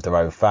line with their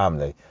own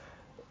family.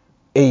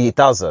 He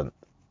doesn't.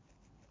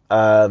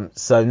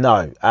 So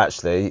no,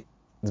 actually,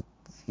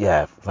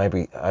 yeah,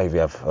 maybe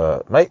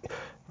have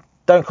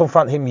don't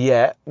confront him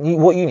yet.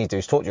 What you need to do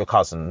is talk to your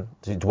cousin,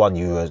 the one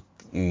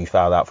you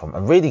found out from,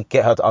 and really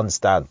get her to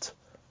understand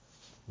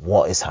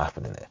what is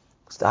happening here.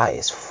 Because that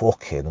is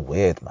fucking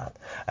weird, man.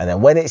 And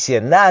then when it's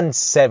your nan's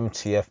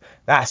 70th,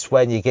 that's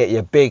when you get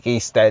your big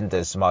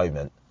EastEnders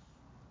moment.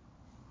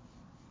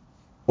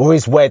 Or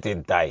his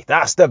wedding day.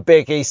 That's the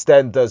big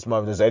EastEnders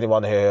moment. Does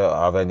anyone here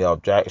have any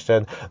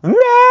objection?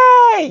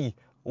 Me!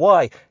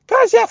 Why?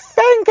 Because you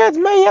fingered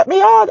me at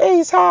me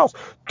auntie's house.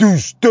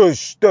 Dush,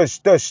 dush, dush,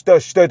 dush,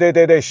 dush, dush,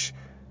 dush, dush.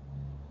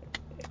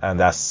 And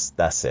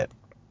that's it.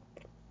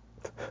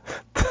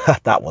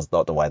 That was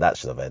not the way that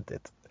should have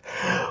ended.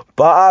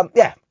 But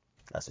yeah,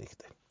 that's what you can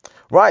do.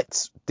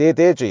 Right, dear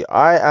Deirdre,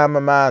 I am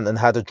a man and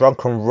had a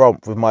drunken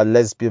romp with my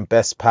lesbian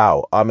best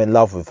pal. I'm in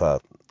love with her.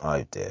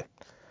 Oh dear.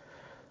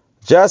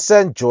 Just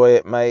enjoy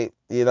it, mate.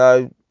 You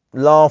know,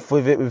 laugh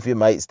with it with your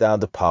mates down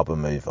the pub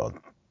and move on.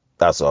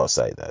 That's what I'll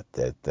say there.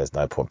 There's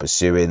no point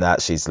pursuing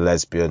that. She's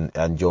lesbian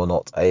and you're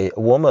not a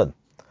woman.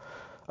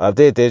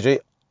 Dear Deirdre,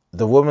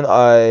 the woman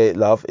I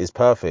love is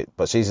perfect,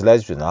 but she's a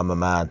lesbian. I'm a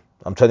man.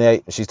 I'm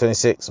 28, she's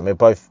 26, and we're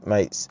both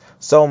mates.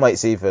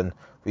 Soulmates even.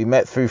 We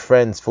met through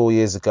friends 4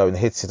 years ago and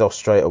hit it off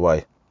straight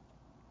away.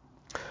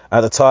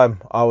 At the time,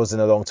 I was in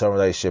a long-term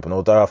relationship, and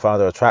although I found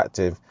her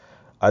attractive,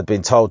 I'd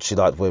been told she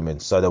liked women,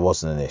 so there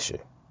wasn't an issue.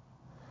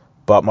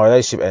 But my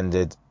relationship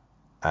ended,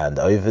 and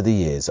over the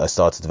years, I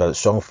started to develop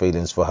strong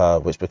feelings for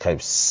her, which became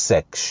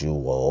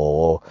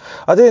sexual.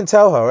 I didn't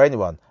tell her or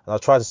anyone, and I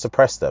tried to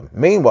suppress them.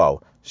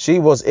 Meanwhile, she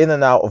was in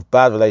and out of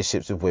bad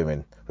relationships with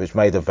women, which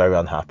made her very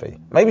unhappy.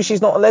 Maybe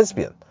she's not a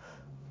lesbian.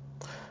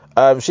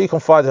 She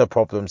confided her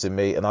problems in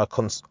me, and I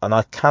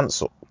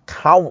counseled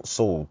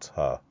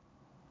her.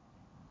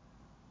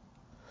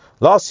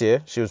 Last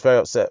year, she was very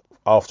upset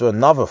after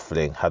another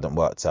fling hadn't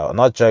worked out, and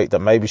I joked that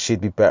maybe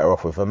she'd be better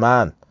off with a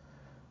man.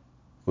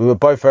 We were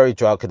both very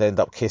drunk and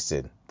ended up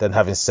kissing, then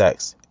having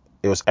sex.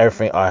 It was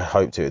everything I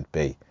hoped it would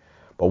be.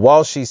 But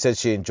while she said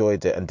she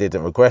enjoyed it and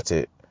didn't regret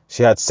it,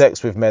 she had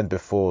sex with men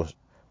before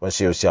when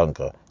she was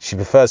younger. She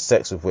prefers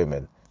sex with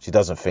women. She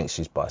doesn't think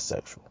she's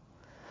bisexual.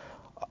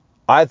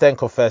 I then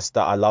confessed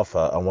that I love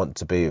her and want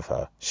to be with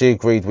her. She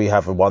agreed we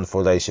have a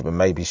wonderful relationship and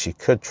maybe she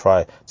could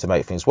try to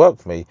make things work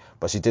for me,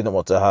 but she didn't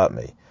want to hurt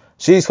me.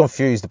 She's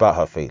confused about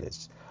her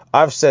feelings.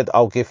 I've said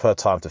I'll give her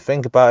time to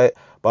think about it,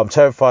 but I'm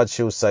terrified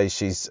she'll say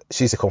she's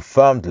a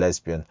confirmed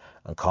lesbian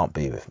and can't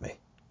be with me.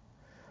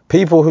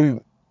 People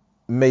who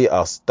meet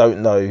us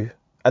don't know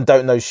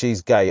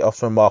she's gay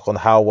often remark on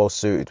how well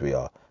suited we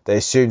are. They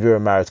assumed we're a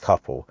married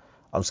couple.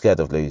 I'm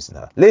scared of losing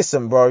her.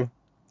 Listen, bro,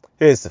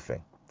 here's the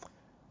thing.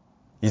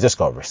 You just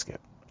gotta risk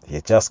it.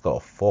 You just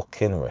gotta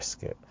fucking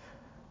risk it.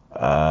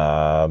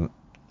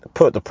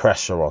 Put the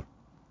pressure on.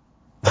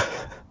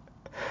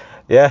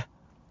 Yeah?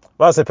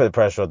 Well, I say put the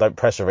pressure on, don't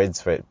pressure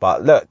into it.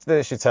 But look,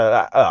 they should tell her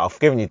that, I've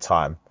given you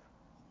time,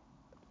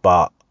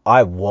 but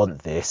I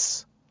want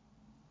this.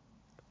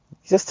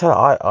 Just tell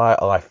her,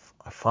 I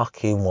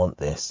fucking want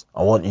this.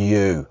 I want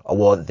you. I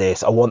want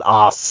this. I want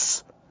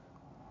us.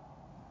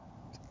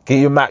 Get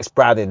your Max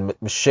Braddon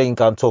machine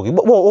gun talking.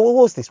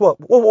 What's this?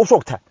 What's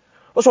wrong, Ted?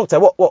 What's wrong,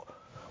 Ted? What?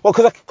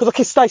 Because I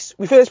kissed Stace.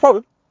 We feel this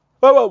problem.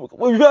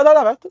 We feel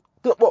that, man.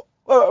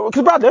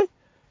 Because Bradley.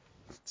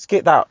 Just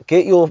get that.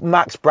 Get your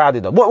Max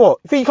Braddon on. What?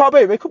 You think you can't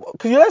beat me?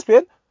 Because you're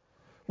lesbian?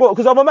 What?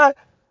 Because I'm a man?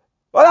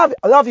 I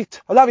love you,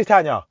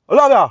 Tanya. I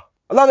love ya.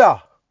 I love ya.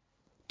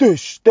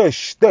 Dish.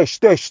 That's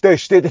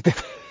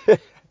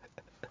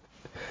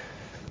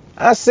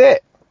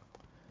it.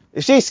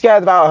 If she's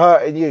scared about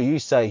hurting you, you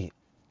say,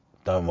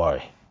 don't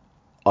worry.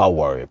 I'll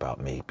worry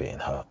about me being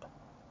hurt.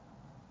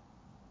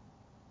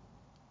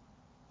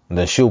 And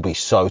then she'll be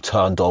so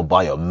turned on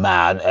by your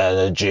man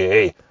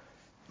energy.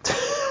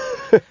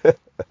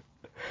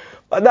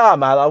 But nah,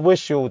 man, I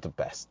wish you all the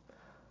best.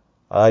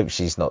 I hope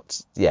she's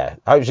not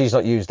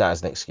used that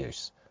as an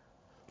excuse.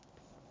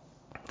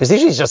 Because if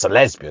she's just a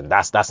lesbian,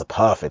 that's a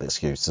perfect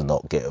excuse to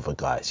not get with a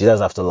guy. She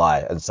doesn't have to lie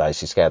and say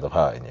she's scared of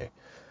hurting you.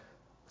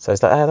 So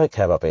it's like, I don't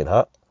care about being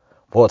hurt.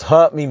 But what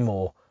hurt me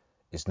more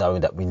is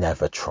knowing that we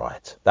never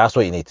tried. That's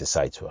what you need to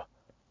say to her.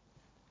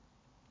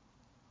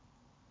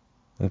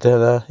 And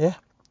then, yeah.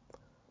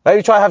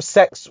 Maybe try to have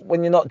sex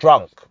when you're not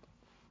drunk.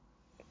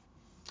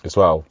 As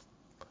well.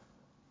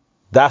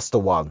 That's the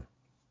one.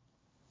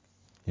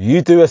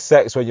 You do a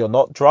sex when you're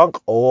not drunk,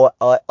 or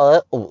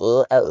it's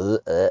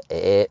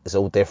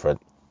all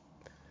different.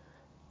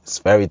 It's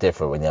very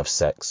different when you have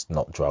sex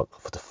not drunk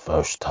for the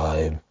first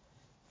time.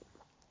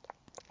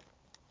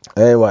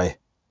 Anyway.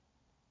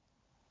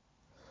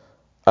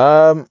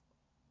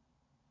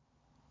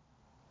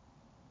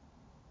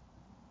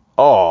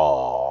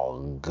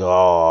 Oh,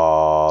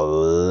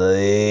 golly.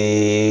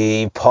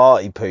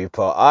 Party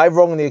pooper. I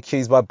wrongly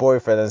accused my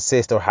boyfriend and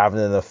sister of having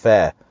an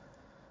affair.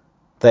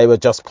 They were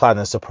just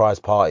planning a surprise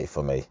party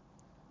for me.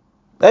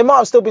 They might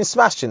have still been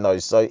smashing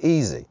those, so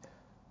easy.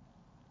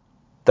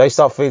 They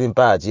start feeling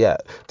bad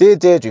yet. Dear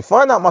Deirdre,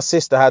 find out my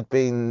sister had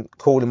been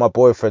calling my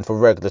boyfriend for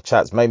regular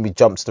chats made me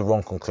jump to the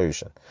wrong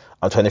conclusion.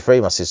 I'm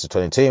 23, my sister's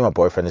 22, my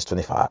boyfriend is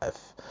 25.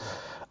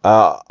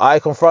 I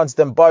confronted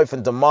them both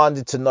and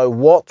demanded to know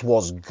what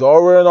was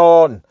going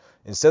on.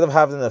 Instead of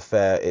having an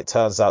affair, it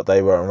turns out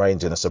they were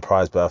arranging a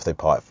surprise birthday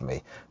party for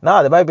me.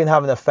 No, they may have been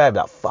having an affair,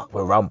 like, fuck,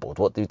 we're rumbled.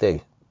 What do you do?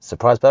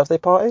 Surprise birthday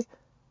party?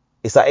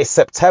 It's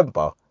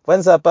September.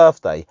 When's her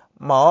birthday?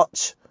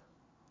 March.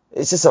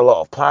 It's just a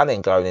lot of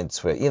planning going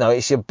into it. You know,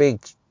 it's your big.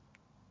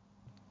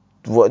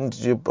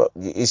 It's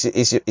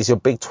your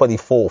big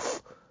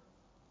 24th.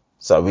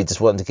 So we just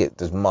wanted to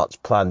get as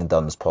much planning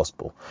done as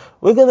possible.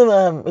 We're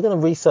gonna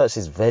research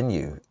this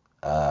venue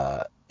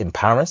in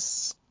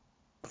Paris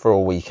for a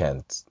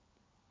weekend.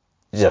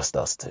 Just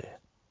us two.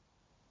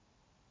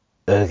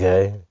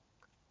 Okay.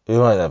 We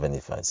won't have any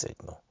phone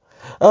signal.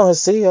 Oh,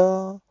 see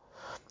ya.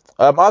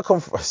 I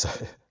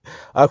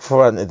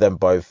confronted them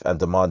both and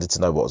demanded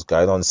to know what was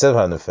going on. Instead of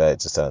having an affair,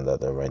 just telling them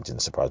that they're arranging a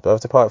surprise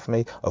birthday party for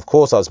me. Of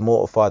course, I was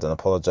mortified and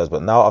apologised,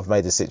 but now I've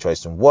made the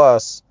situation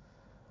worse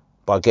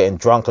by getting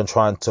drunk and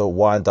trying to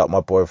wind up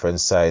my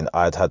boyfriend, saying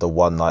I'd had a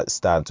one-night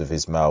stand with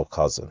his male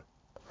cousin.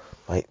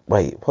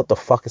 Wait, what the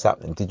fuck is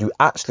happening? Did you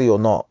actually or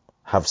not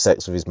have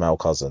sex with his male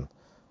cousin?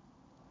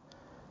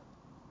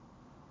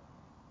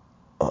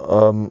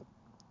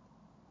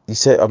 You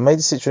said I made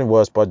the situation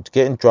worse by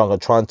getting drunk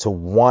and trying to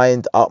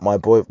wind up my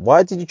boy.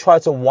 Why did you try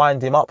to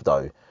wind him up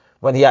though,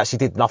 when he actually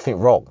did nothing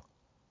wrong?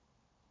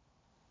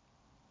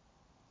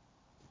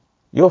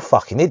 You're a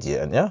fucking idiot,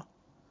 aren't you?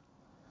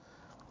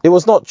 It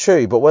was not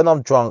true, but when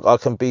I'm drunk, I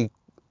can get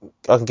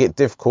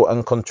difficult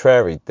and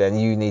contrary. Then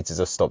you need to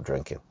just stop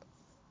drinking.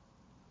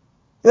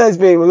 There's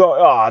people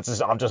like, I'm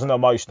just an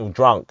emotional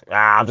drunk.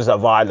 I'm just a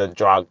violent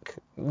drunk.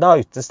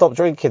 No, just stop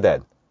drinking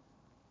then.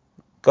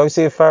 Go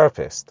see a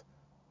therapist.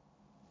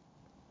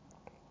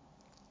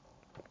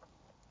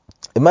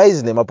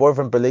 Amazingly, my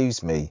boyfriend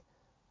believes me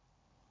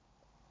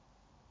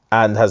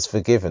and has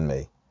forgiven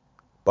me.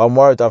 But I'm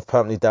worried I've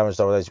permanently damaged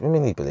our relationship. What do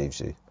you mean he believes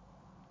you?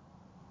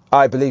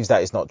 He believes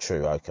that it's not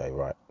true. Okay,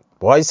 right.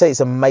 Why do you say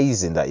it's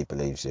amazing that he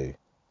believes you?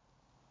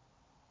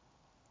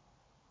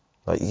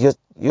 Like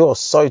you're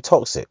so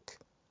toxic.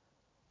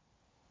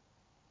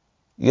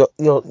 You're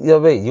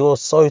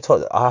so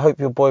toxic. I hope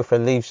your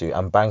boyfriend leaves you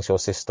and bangs your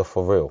sister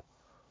for real.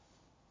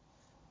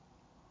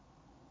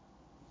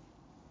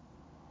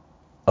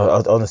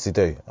 I honestly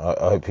do.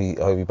 I hope he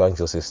bangs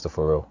your sister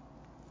for real.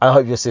 I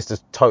hope your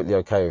sister's totally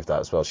okay with that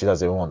as well. She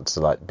doesn't even want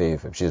to like be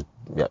with him. She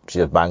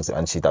just bangs it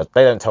and she does.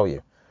 They don't tell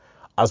you.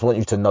 I just want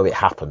you to know it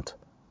happened.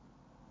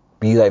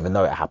 But you don't even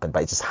know it happened,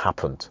 but it just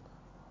happened.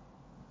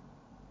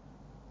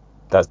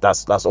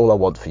 That's all I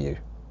want for you.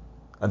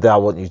 And then I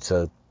want you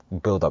to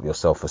build up your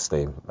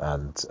self-esteem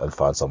and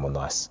find someone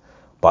nice.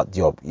 But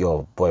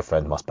your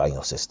boyfriend must bang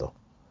your sister.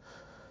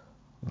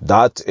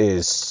 That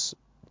is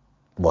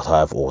what I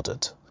have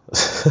ordered.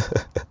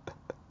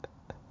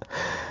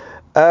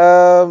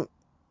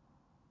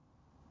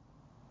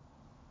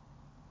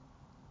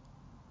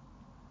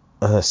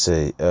 Let's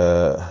see.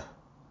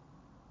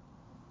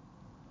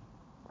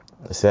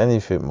 Is there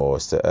anything more?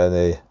 Is there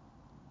any...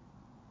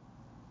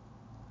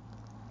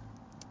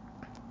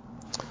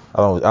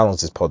 How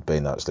long's this pod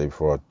been, actually,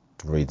 before I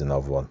read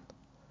another one?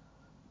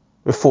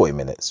 We're 40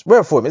 minutes. We're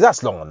at 40 minutes.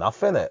 That's long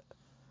enough, isn't it?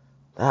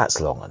 That's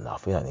long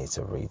enough. We don't need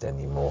to read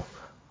anymore.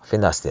 I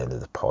think that's the end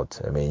of the pod.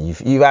 I mean,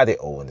 you've had it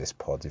all in this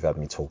pod. You've had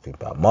me talking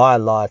about my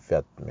life. You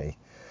had me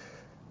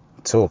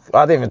talk.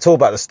 I didn't even talk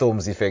about the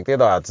Stormzy thing,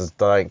 did I? I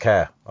don't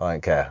care. I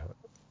don't care.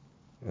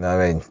 You know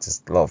what I mean?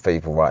 Just a lot of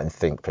people writing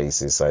think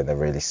pieces saying they're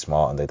really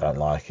smart and they don't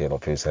like it. A lot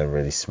of people saying they're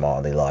really smart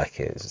and they like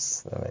it.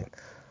 It's just, I mean,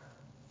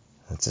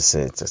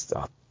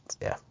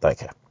 yeah, don't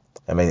care.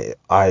 I mean,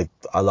 I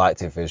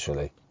liked it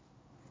visually.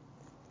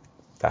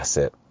 That's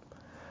it.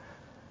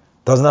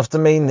 Doesn't have to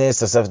mean this,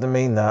 doesn't have to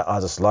mean that. I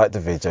just liked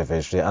the video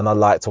visually, and I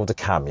liked all the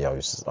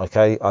cameos.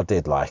 Okay, I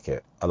did like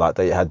it. I liked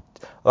that you had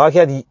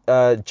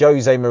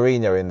Jose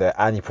Mourinho in there,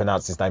 and you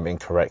pronounced his name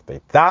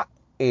incorrectly. That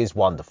is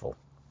wonderful.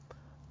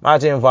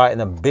 Imagine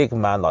inviting a big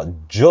man like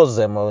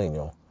Jose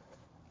Mourinho,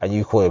 and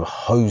you call him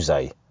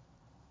Jose.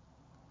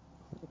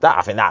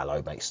 I think that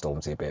alone makes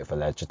Stormzy a bit of a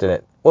legend, didn't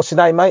it? What's your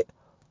name, mate?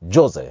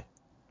 Jose.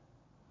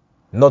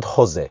 Not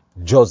Jose.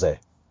 Jose.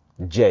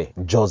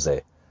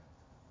 Jose.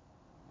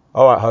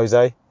 All right,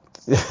 Jose.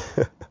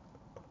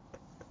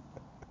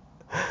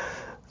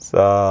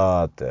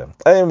 So, damn.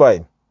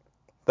 Anyway,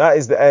 that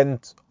is the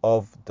end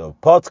of the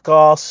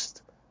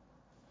podcast.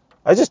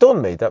 It just dawned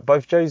on me that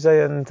both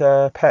Jose and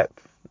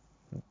Pep,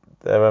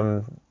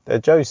 they're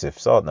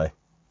Josephs, aren't they?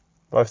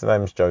 Both the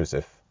names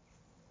Joseph.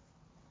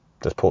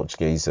 Just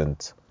Portuguese and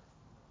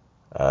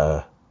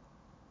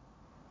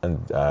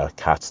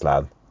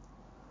Catalan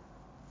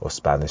or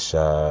Spanish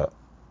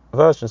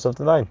versions of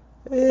the name.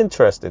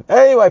 Interesting.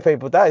 Anyway,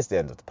 people, that is the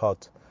end of the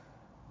pod.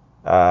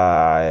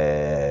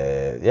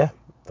 Yeah,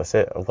 that's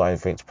it. I've got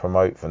anything to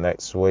promote for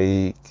next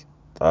week.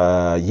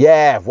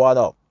 Yeah, why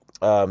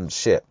not?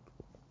 Shit.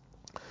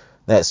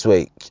 Next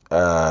week,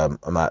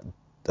 I'm at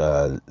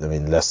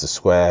Leicester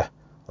Square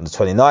on the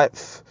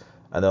 29th,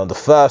 and then on the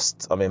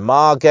 1st, I'm in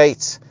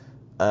Margate,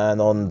 and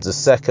on the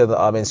 2nd,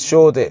 I'm in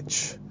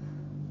Shoreditch.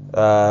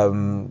 I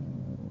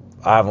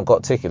haven't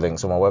got ticket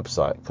links on my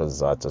website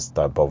because I just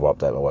don't bother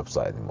updating my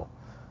website anymore.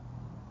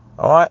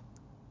 Alright?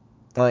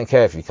 I don't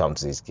care if you come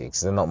to these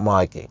gigs, they're not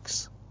my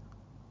gigs.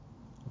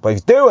 But if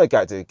you do want to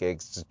go to the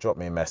gigs, just drop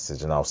me a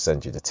message and I'll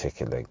send you the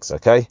ticket links,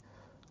 okay?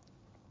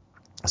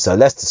 So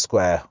Leicester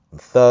Square on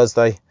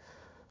Thursday,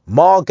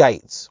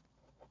 Margate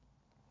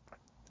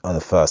on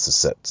the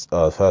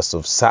 1st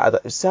of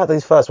Saturday.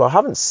 Saturday's first. Well, I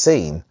haven't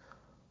seen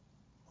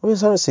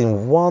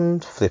one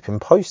flipping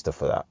poster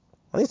for that.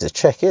 I need to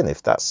check in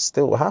if that's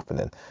still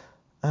happening.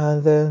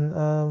 And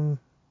then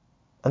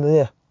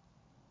yeah.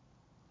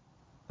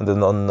 And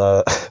then on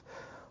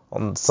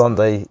on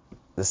Sunday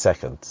the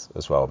 2nd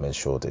as well, I'm in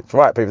Shoreditch.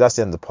 Right, people, that's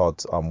the end of the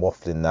pod. I'm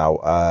waffling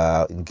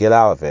now. Get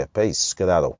out of here. Peace. Skedaddle.